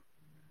what?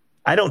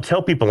 I don't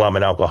tell people I'm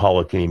an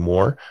alcoholic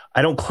anymore.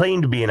 I don't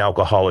claim to be an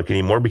alcoholic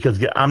anymore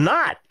because I'm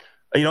not.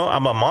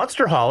 I'm a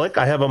monsterholic.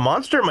 I have a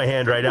monster in my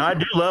hand right now. I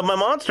do love my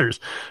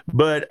monsters,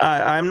 but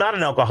I'm not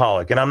an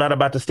alcoholic, and I'm not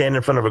about to stand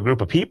in front of a group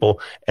of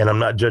people, and I'm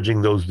not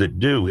judging those that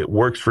do. It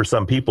works for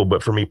some people,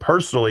 but for me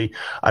personally,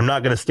 I'm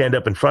not going to stand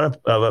up in front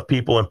of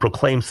people and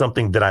proclaim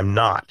something that I'm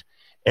not.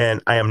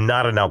 And I am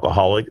not an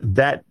alcoholic.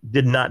 That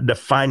did not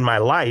define my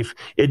life.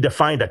 It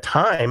defined a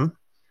time,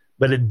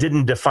 but it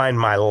didn't define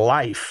my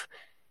life.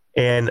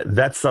 And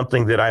that's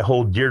something that I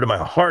hold dear to my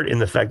heart, in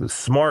the fact that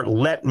SMART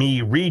let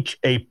me reach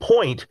a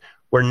point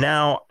where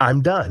now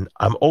I'm done.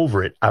 I'm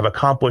over it. I've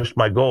accomplished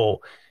my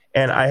goal.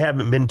 And I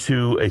haven't been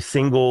to a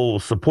single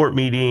support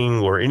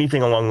meeting or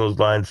anything along those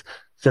lines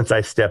since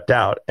I stepped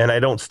out. And I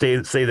don't say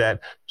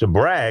that to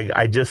brag.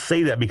 I just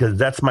say that because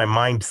that's my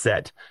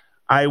mindset.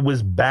 I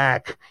was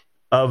back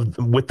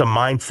with the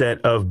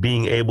mindset of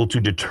being able to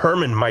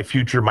determine my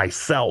future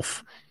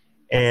myself.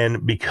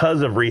 And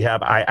because of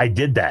rehab, I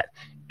did that.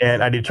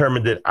 And I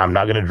determined that I'm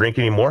not going to drink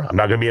anymore. I'm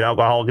not going to be an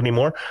alcoholic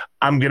anymore.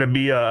 I'm going to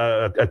be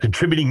a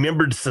contributing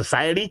member to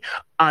society.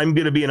 I'm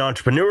going to be an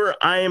entrepreneur.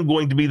 I am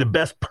going to be the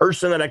best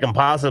person that I can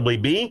possibly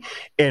be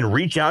and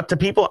reach out to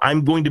people.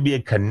 I'm going to be a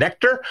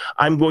connector.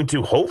 I'm going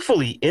to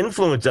hopefully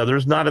influence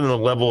others, not in the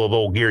level of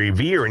old Gary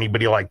Vee or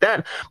anybody like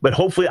that, but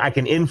hopefully I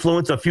can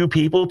influence a few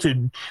people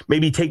to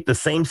maybe take the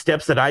same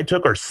steps that I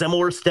took or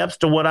similar steps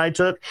to what I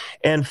took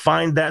and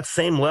find that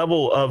same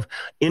level of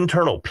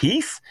internal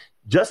peace,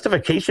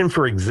 justification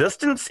for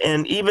existence,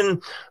 and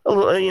even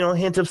a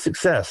hint of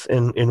success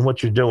in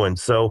what you're doing.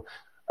 So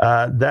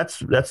that's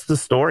the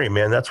story,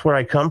 man. That's where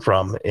I come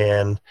from.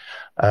 And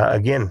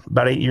again,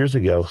 about 8 years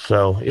ago.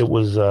 So it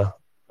was a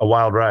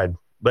wild ride,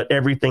 but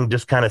everything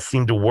just kind of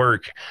seemed to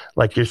work.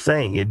 Like you're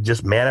saying, it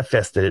just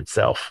manifested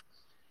itself,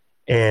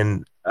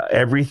 and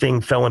everything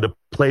fell into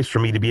place for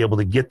me to be able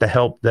to get the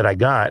help that I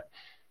got.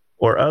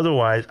 Or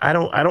otherwise, I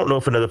don't know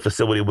if another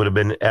facility would have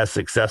been as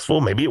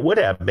successful. Maybe it would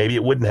have, maybe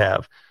it wouldn't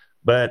have.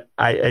 But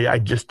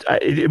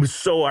it was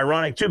so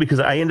ironic too, because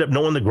I ended up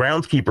knowing the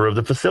groundskeeper of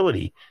the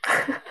facility.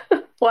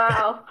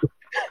 Wow.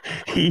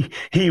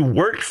 He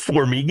worked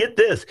for me. Get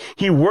this.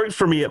 He worked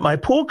for me at my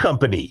pool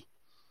company.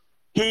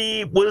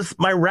 He was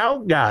my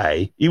route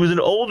guy. He was an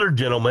older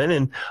gentleman,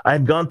 and I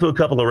had gone through a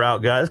couple of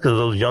route guys because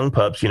those young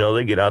pups,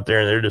 they get out there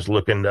and they're just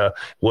looking to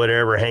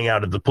whatever, hang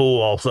out at the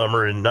pool all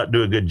summer and not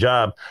do a good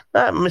job.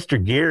 Not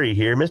Mr. Gary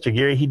here. Mr.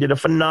 Gary, he did a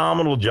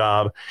phenomenal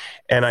job.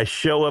 And I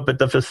show up at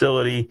the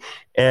facility,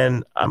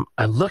 and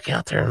I look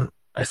out there, and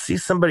I see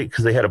somebody,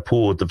 because they had a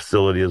pool at the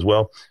facility as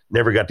well.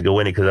 Never got to go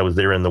in it because I was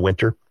there in the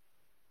winter.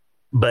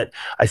 But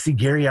I see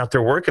Gary out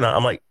there working.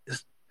 I'm like,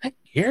 is that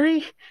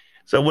Gary?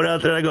 So I went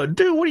out there and I go,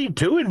 dude, what are you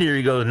doing here?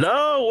 He goes,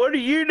 no, what are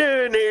you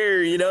doing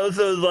here?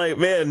 So it's like,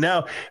 man,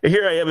 now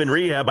here I am in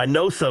rehab. I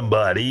know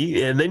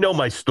somebody and they know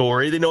my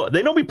story. They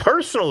know me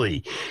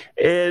personally.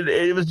 And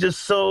it was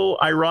just so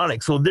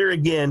ironic. So there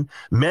again,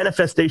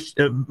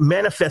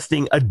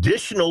 manifesting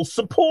additional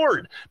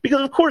support,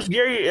 because of course,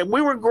 Gary,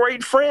 we were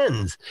great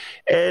friends.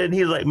 And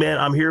he's like, man,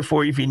 I'm here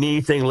for you. If you need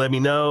anything, let me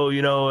know,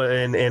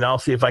 and I'll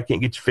see if I can't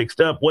get you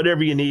fixed up.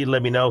 Whatever you need,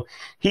 let me know.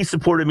 He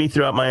supported me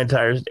throughout my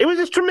it was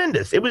just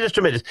tremendous. It was just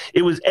tremendous.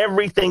 It was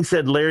everything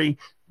said, Larry,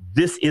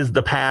 this is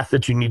the path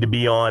that you need to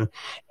be on.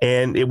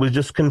 And it was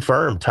just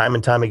confirmed time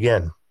and time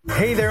again.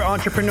 Hey there,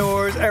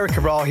 entrepreneurs. Eric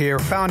Cabral here,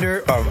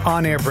 founder of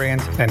On Air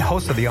Brands and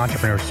host of the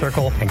Entrepreneur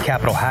Circle and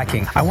Capital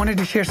Hacking. I wanted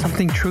to share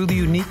something truly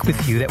unique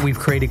with you that we've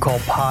created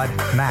called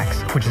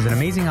PodMAX, which is an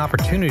amazing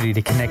opportunity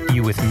to connect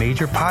you with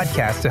major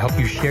podcasts to help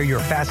you share your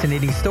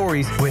fascinating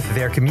stories with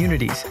their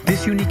communities.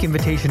 This unique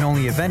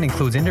invitation-only event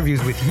includes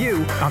interviews with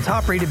you on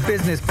top-rated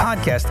business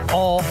podcasts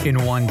all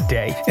in one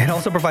day. It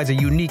also provides a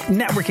unique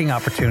networking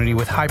opportunity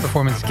with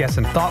high-performance guests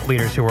and thought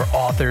leaders who are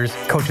authors,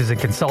 coaches and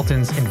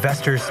consultants,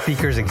 investors,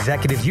 speakers,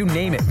 executives, you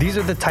name it. These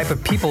are the type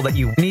of people that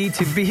you need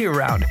to be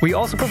around. We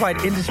also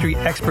provide industry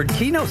expert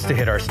keynotes to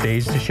hit our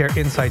stage to share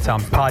insights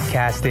on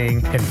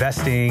podcasting,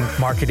 investing,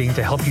 marketing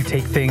to help you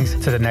take things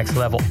to the next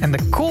level. And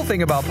the cool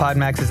thing about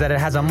PodMAX is that it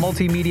has a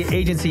multimedia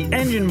agency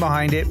engine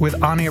behind it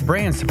with on-air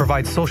brands to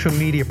provide social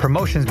media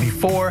promotions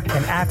before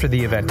and after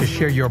the event to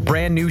share your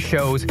brand new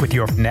shows with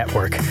your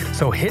network.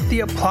 So hit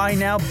the apply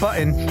now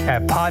button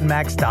at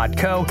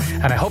podmax.co,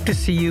 and I hope to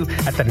see you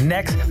at the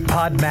next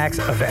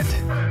PodMAX event.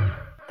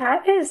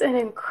 That is an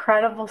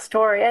incredible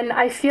story. And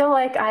I feel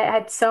like I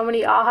had so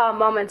many aha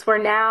moments where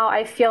now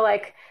I feel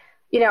like,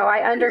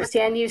 I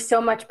understand you so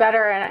much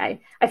better. And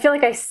I feel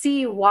like I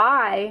see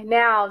why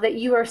now that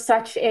you are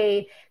such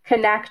a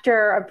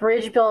connector, a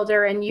bridge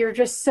builder, and you're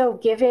just so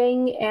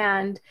giving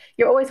and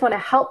you always want to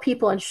help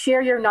people and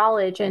share your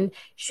knowledge and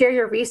share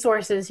your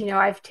resources.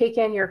 I've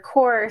taken your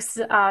course,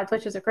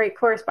 which is a great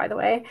course, by the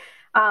way.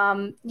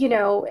 And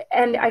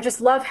I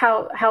just love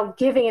how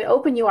giving and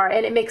open you are.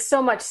 And it makes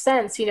so much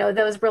sense.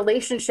 Those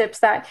relationships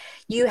that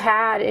you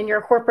had in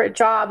your corporate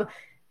job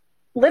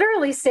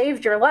literally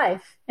saved your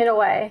life in a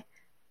way.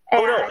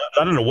 And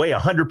not in a way,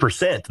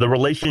 100%. The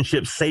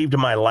relationship saved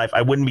my life.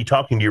 I wouldn't be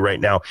talking to you right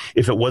now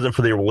if it wasn't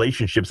for the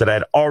relationships that I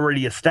had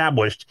already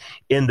established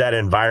in that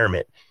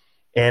environment.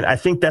 And I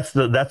think that's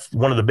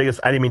one of the biggest.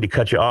 I didn't mean to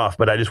cut you off,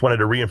 but I just wanted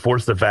to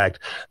reinforce the fact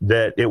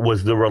that it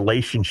was the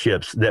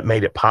relationships that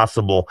made it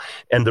possible.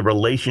 And the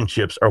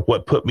relationships are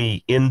what put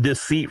me in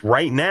this seat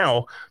right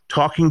now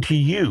talking to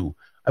you.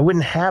 I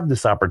wouldn't have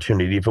this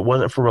opportunity if it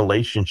wasn't for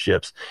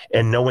relationships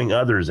and knowing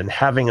others and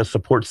having a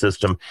support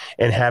system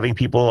and having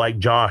people like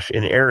Josh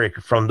and Eric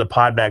from the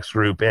PodMAX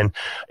group and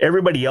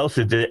everybody else,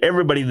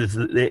 everybody that's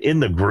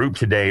in the group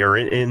today or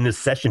in this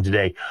session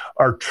today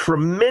are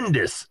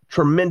tremendous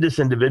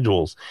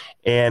individuals.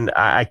 And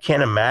I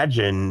can't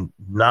imagine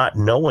not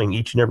knowing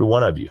each and every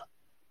one of you.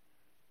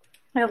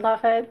 I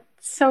love it.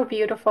 So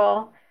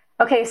beautiful.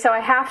 Okay, so I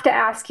have to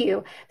ask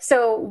you,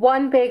 so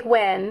one big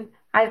win.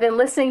 I've been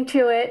listening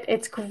to it.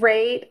 It's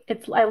great.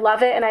 I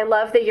love it. And I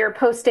love that you're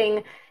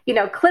posting,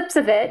 clips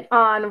of it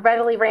on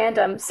Readily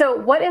Random. So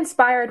what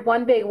inspired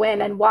one big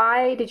win and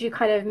why did you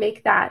kind of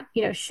make that,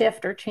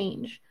 shift or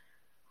change?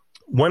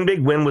 One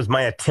big win was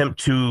my attempt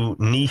to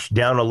niche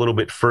down a little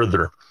bit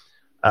further,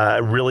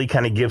 really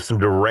kind of give some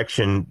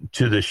direction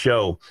to the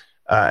show.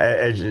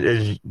 As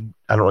I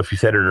don't know if you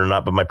said it or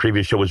not, but my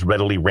previous show was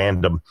Readily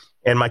Random.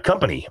 And my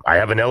company, I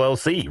have an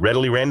LLC,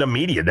 Readily Random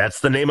Media.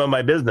 That's the name of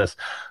my business.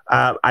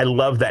 I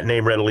love that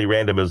name, Readily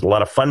Random. It was a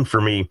lot of fun for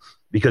me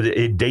because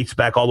it dates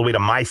back all the way to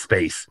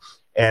MySpace.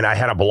 And I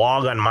had a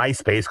blog on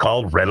MySpace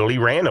called Readily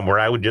Random where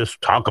I would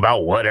just talk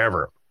about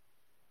whatever.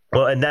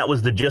 Well, and that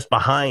was the gist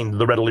behind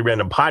the Readily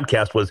Random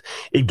podcast was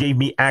it gave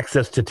me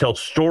access to tell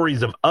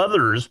stories of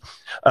others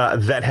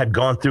that had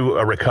gone through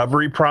a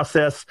recovery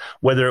process,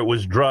 whether it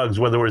was drugs,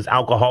 whether it was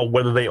alcohol,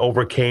 whether they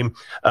overcame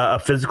a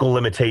physical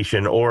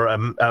limitation or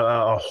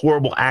a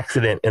horrible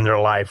accident in their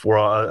life or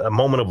a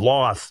moment of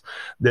loss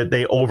that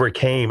they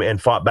overcame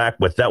and fought back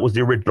with. That was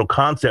the original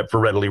concept for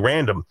Readily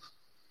Random.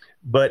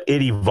 But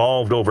it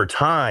evolved over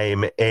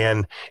time,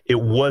 and it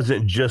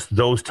wasn't just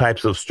those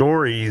types of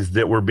stories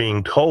that were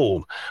being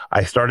told.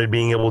 I started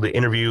being able to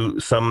interview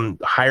some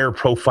higher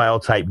profile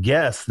type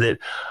guests that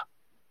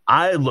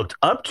I looked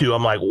up to.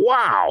 I'm like,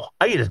 wow,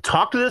 I get to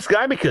talk to this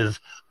guy because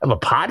I have a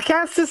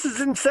podcast? This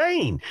is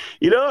insane.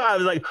 I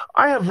was like,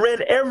 I have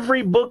read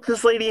every book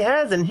this lady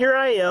has, and here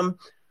I am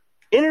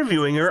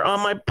interviewing her on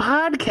my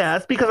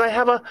podcast because I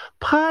have a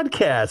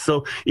podcast.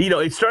 So,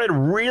 it started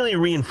really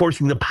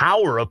reinforcing the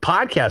power of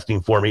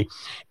podcasting for me.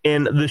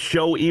 And the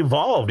show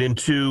evolved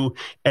into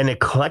an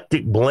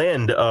eclectic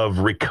blend of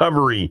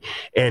recovery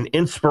and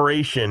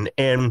inspiration.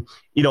 And,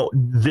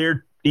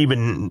 they're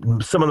even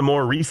some of the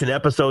more recent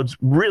episodes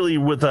really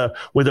with a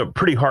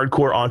pretty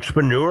hardcore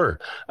entrepreneur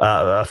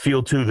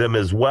feel to them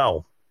as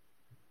well.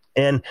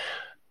 And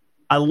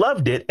I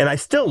loved it, and I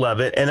still love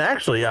it. And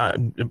actually,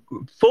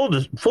 full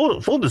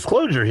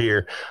disclosure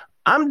here,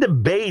 I'm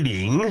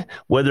debating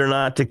whether or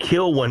not to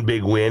kill One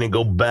Big Win and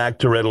go back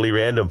to Readily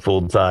Random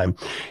full time.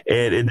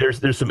 And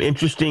there's some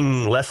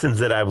interesting lessons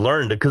that I've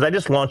learned because I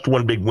just launched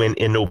One Big Win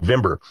in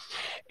November.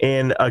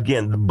 And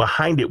again,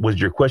 behind it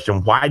was your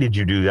question. Why did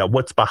you do that?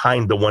 What's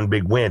behind the One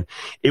Big Win?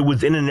 It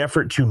was in an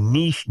effort to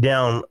niche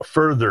down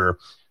further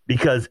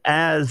because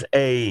as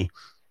a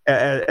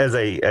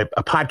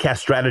podcast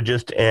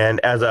strategist and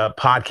as a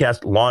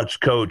podcast launch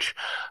coach,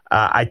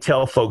 I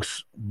tell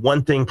folks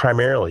one thing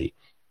primarily: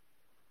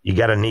 you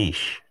got a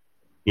niche.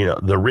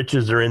 The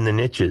riches are in the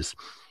niches.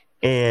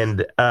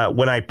 And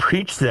when I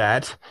preach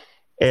that,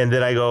 and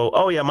then I go,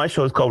 oh yeah, my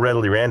show is called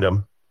Readily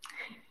Random.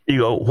 You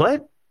go,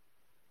 what?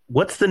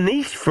 What's the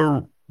niche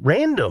for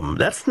random?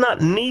 That's not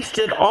niched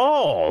at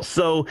all.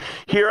 So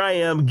here I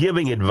am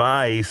giving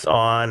advice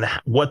on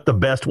what the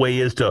best way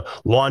is to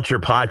launch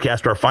your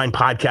podcast or find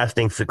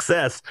podcasting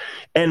success.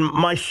 And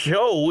my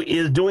show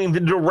is doing the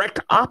direct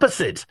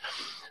opposite.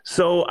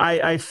 So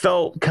I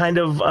felt kind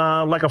of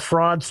like a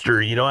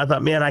fraudster. I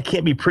thought, man, I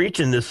can't be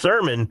preaching this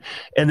sermon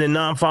and then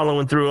not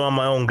following through on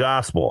my own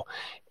gospel.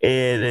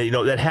 And,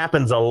 that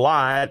happens a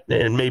lot,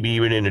 and maybe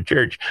even in a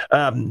church.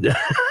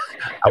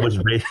 I was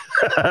raised,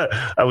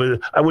 I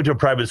went to a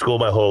private school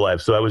my whole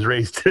life. So I was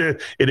raised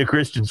in a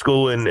Christian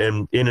school and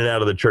in and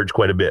out of the church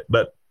quite a bit.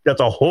 But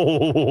that's a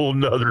whole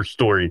nother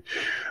story.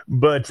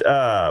 But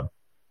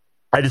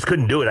I just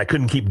couldn't do it. I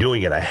couldn't keep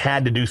doing it. I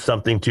had to do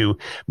something to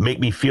make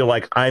me feel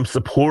like I'm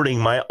supporting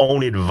my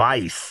own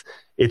advice.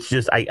 It's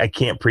just I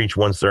can't preach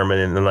one sermon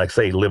and like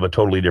say, live a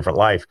totally different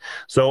life.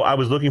 So I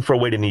was looking for a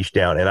way to niche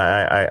down, and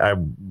I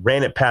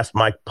ran it past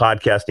my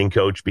podcasting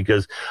coach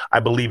because I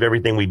believe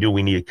everything we do,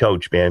 we need a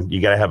coach, man. You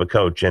got to have a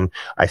coach. And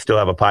I still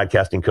have a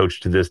podcasting coach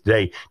to this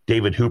day.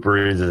 David Hooper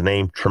is his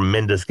name.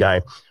 Tremendous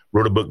guy.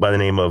 Wrote a book by the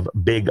name of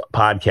Big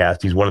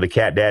Podcast. He's one of the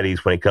cat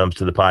daddies when it comes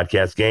to the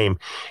podcast game.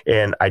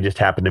 And I just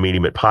happened to meet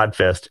him at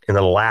PodFest in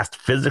the last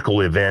physical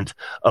event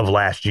of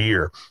last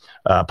year.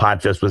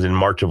 PodFest was in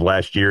March of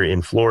last year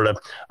in Florida.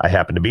 I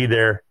happened to be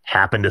there,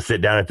 happened to sit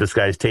down at this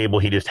guy's table.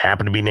 He just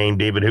happened to be named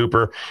David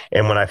Hooper.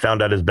 And when I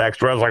found out his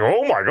backstory, I was like,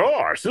 oh my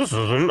gosh, this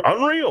is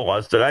unreal.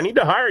 I said, I need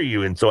to hire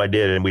you. And so I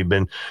did. And we've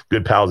been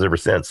good pals ever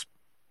since.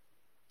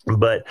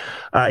 But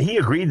he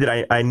agreed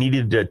that I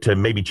needed to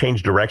maybe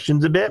change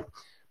directions a bit.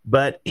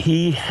 But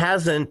he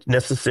hasn't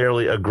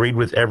necessarily agreed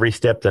with every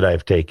step that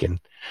I've taken.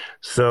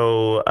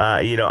 So,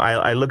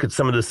 I look at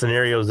some of the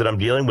scenarios that I'm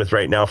dealing with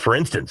right now. For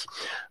instance,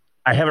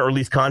 I haven't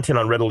released content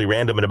on Readily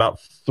Random in about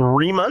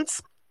 3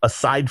 months,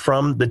 aside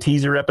from the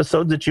teaser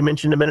episodes that you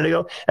mentioned a minute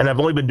ago. And I've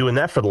only been doing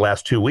that for the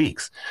last 2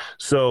 weeks.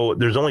 So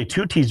there's only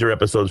 2 teaser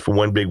episodes for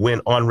One Big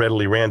Win on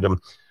Readily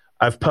Random.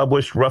 I've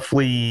published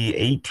roughly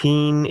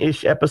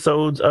 18-ish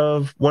episodes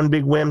of One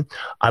Big Win.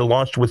 I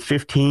launched with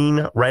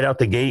 15 right out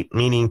the gate,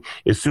 meaning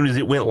as soon as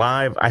it went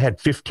live, I had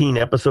 15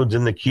 episodes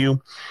in the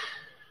queue.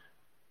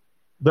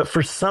 But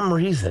for some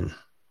reason,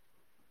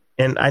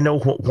 and I know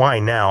why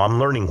now, I'm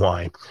learning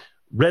why,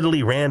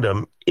 Readily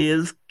Random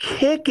is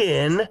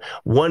kicking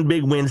One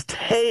Big Win's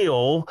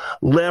tail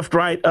left,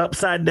 right,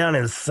 upside down,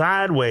 and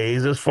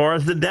sideways as far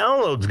as the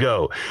downloads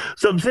go.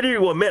 So I'm sitting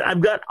here going, man,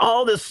 I've got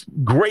all this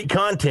great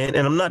content,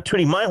 and I'm not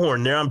tooting my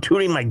horn there. I'm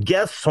tooting my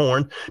guest's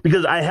horn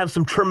because I have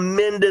some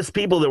tremendous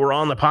people that were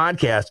on the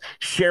podcast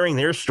sharing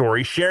their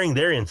story, sharing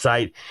their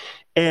insight,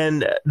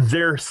 and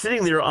they're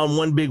sitting there on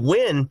One Big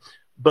Win,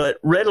 but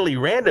Readily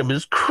Random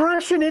is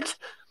crushing it.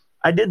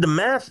 I did the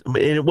math, and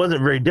it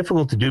wasn't very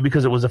difficult to do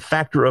because it was a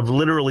factor of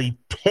literally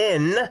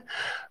 10.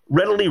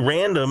 Readily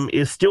Random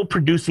is still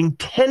producing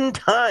 10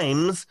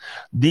 times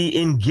the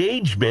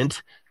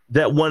engagement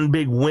that One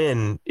Big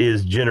Win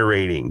is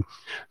generating.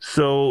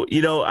 So,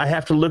 I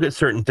have to look at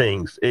certain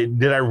things.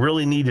 Did I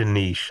really need a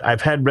niche?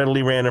 I've had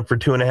Readily Random for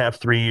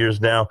 2.5, 3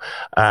 years now.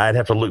 I'd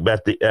have to look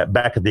back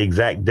at the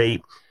exact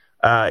date.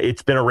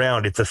 It's been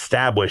around. It's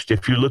established.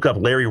 If you look up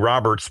Larry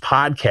Roberts'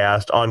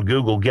 podcast on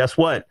Google, guess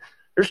what?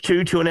 There's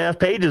 2.5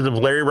 pages of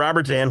Larry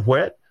Roberts and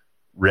what?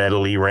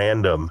 readily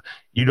random.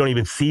 You don't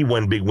even see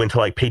one big win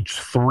till like page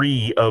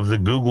 3 of the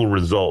Google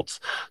results.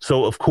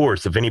 So of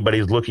course, if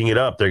anybody's looking it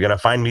up, they're going to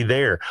find me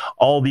there.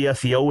 All the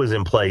SEO is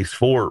in place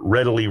for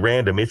readily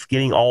random. It's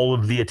getting all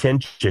of the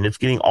attention. It's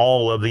getting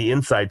all of the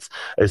insights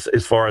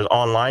as far as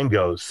online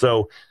goes.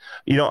 So,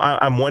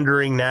 I'm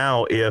wondering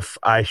now if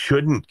I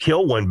shouldn't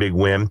kill one big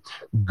win,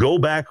 go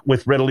back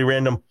with readily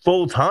random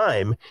full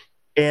time,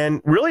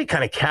 and really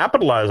kind of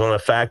capitalize on the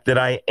fact that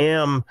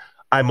I'm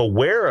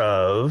aware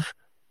of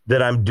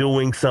that I'm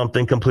doing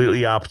something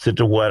completely opposite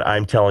to what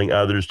I'm telling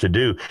others to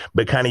do,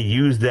 but kind of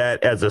use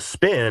that as a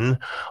spin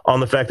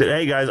on the fact that,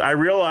 hey guys, I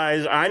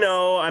realize, I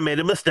know I made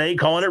a mistake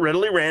calling it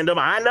readily random.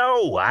 I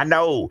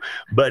know,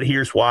 but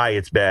here's why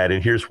it's bad.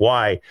 And here's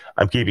why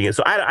I'm keeping it.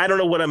 So I don't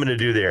know what I'm going to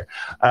do there.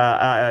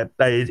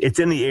 It's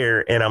in the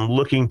air, and I'm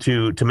looking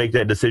to make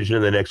that decision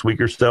in the next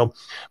week or so,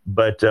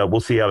 but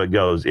we'll see how it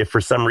goes. If for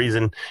some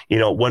reason,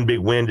 one big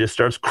win just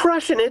starts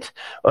crushing it,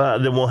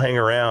 then we'll hang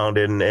around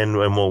and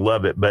we'll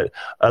love it. But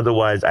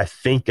otherwise, I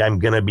think I'm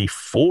going to be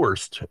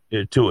forced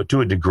to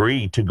a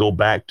degree to go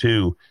back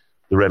to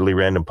the Readily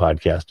Random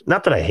podcast.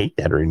 Not that I hate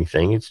that or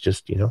anything. It's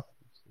just, I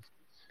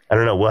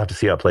don't know. We'll have to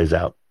see how it plays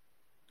out.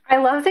 I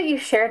love that you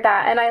shared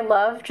that. And I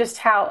love just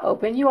how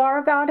open you are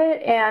about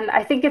it. And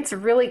I think it's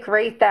really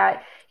great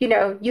that,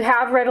 you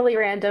have Readily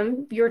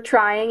Random, you're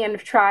trying and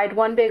have tried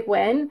one big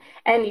win,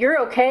 and you're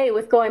okay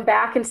with going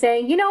back and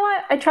saying, you know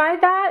what, I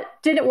tried that,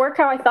 didn't work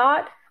how I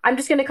thought. I'm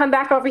just going to come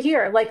back over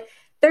here. Like,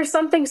 there's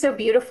something so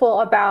beautiful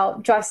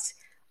about just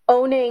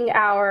owning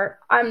I'm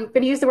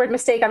going to use the word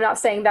mistake. I'm not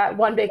saying that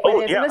one big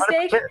win is a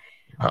mistake,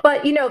 100%.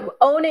 But,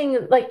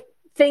 owning like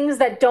things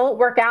that don't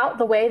work out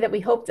the way that we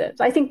hoped it.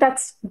 I think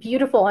that's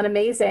beautiful and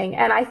amazing.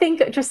 And I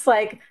think just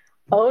like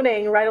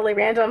owning readily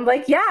random,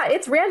 like, yeah,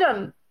 it's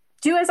random.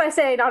 Do as I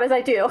say, not as I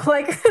do.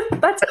 Like,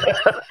 that's.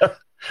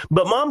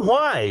 But Mom,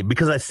 why?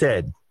 Because I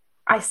said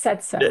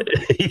so.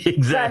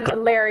 Exactly.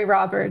 And Larry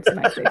Roberts, and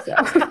I say so.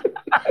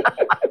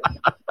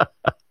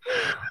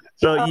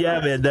 So yeah,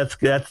 man, that's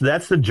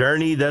the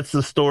journey. That's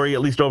the story,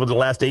 at least over the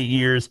last 8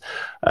 years.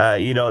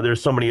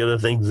 There's so many other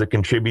things that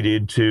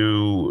contributed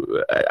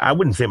to, I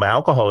wouldn't say my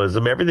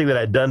alcoholism. Everything that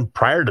I'd done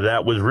prior to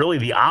that was really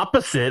the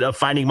opposite of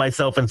finding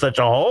myself in such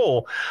a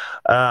hole.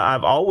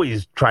 I've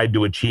always tried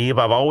to achieve.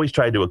 I've always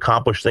tried to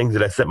accomplish things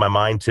that I set my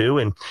mind to.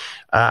 And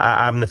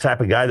I'm the type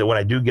of guy that when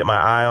I do get my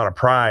eye on a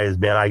prize,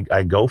 man,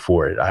 I go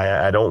for it.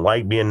 I don't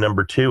like being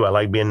number 2. I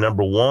like being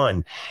number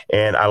 1.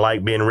 And I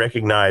like being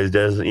recognized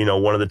as,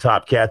 one of the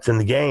top cats in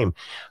the game.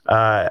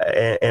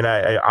 And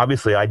I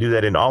obviously I do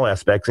that in all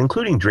aspects,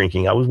 including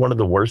drinking. I was one of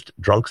the worst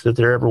drunks that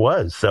there ever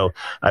was. So,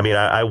 I mean,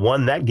 I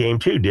won that game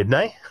too, didn't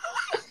I?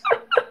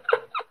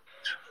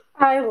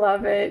 I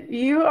love it.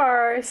 You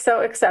are so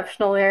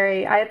exceptional,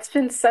 Larry. It's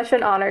been such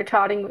an honor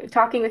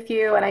talking with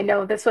you. And I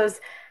know this was,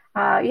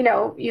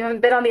 you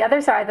haven't been on the other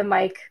side of the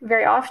mic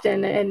very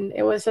often. And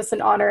it was just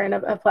an honor and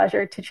a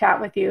pleasure to chat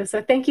with you.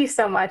 So thank you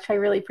so much. I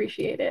really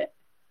appreciate it.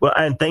 Well,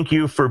 and thank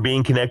you for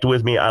being connected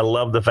with me. I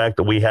love the fact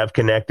that we have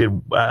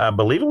connected. I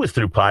believe it was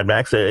through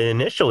PodMAX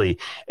initially.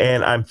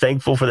 And I'm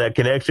thankful for that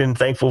connection,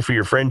 thankful for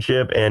your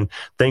friendship, and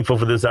thankful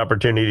for this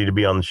opportunity to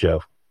be on the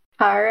show.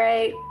 All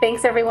right.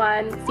 Thanks,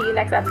 everyone. See you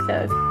next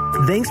episode.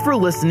 Thanks for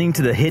listening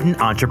to The Hidden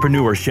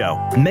Entrepreneur Show.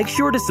 Make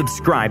sure to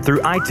subscribe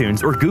through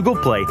iTunes or Google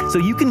Play so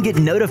you can get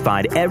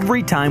notified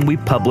every time we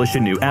publish a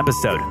new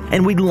episode.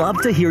 And we'd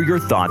love to hear your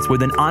thoughts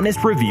with an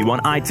honest review on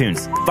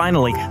iTunes.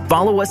 Finally,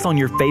 follow us on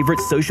your favorite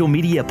social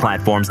media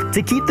platforms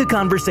to keep the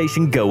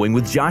conversation going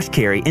with Josh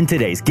Carey and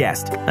today's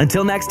guest.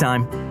 Until next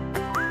time.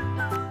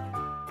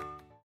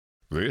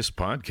 This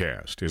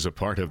podcast is a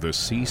part of the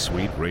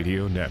C-Suite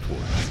Radio Network.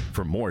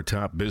 For more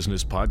top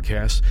business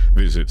podcasts,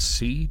 visit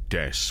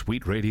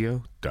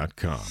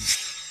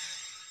c-suiteradio.com.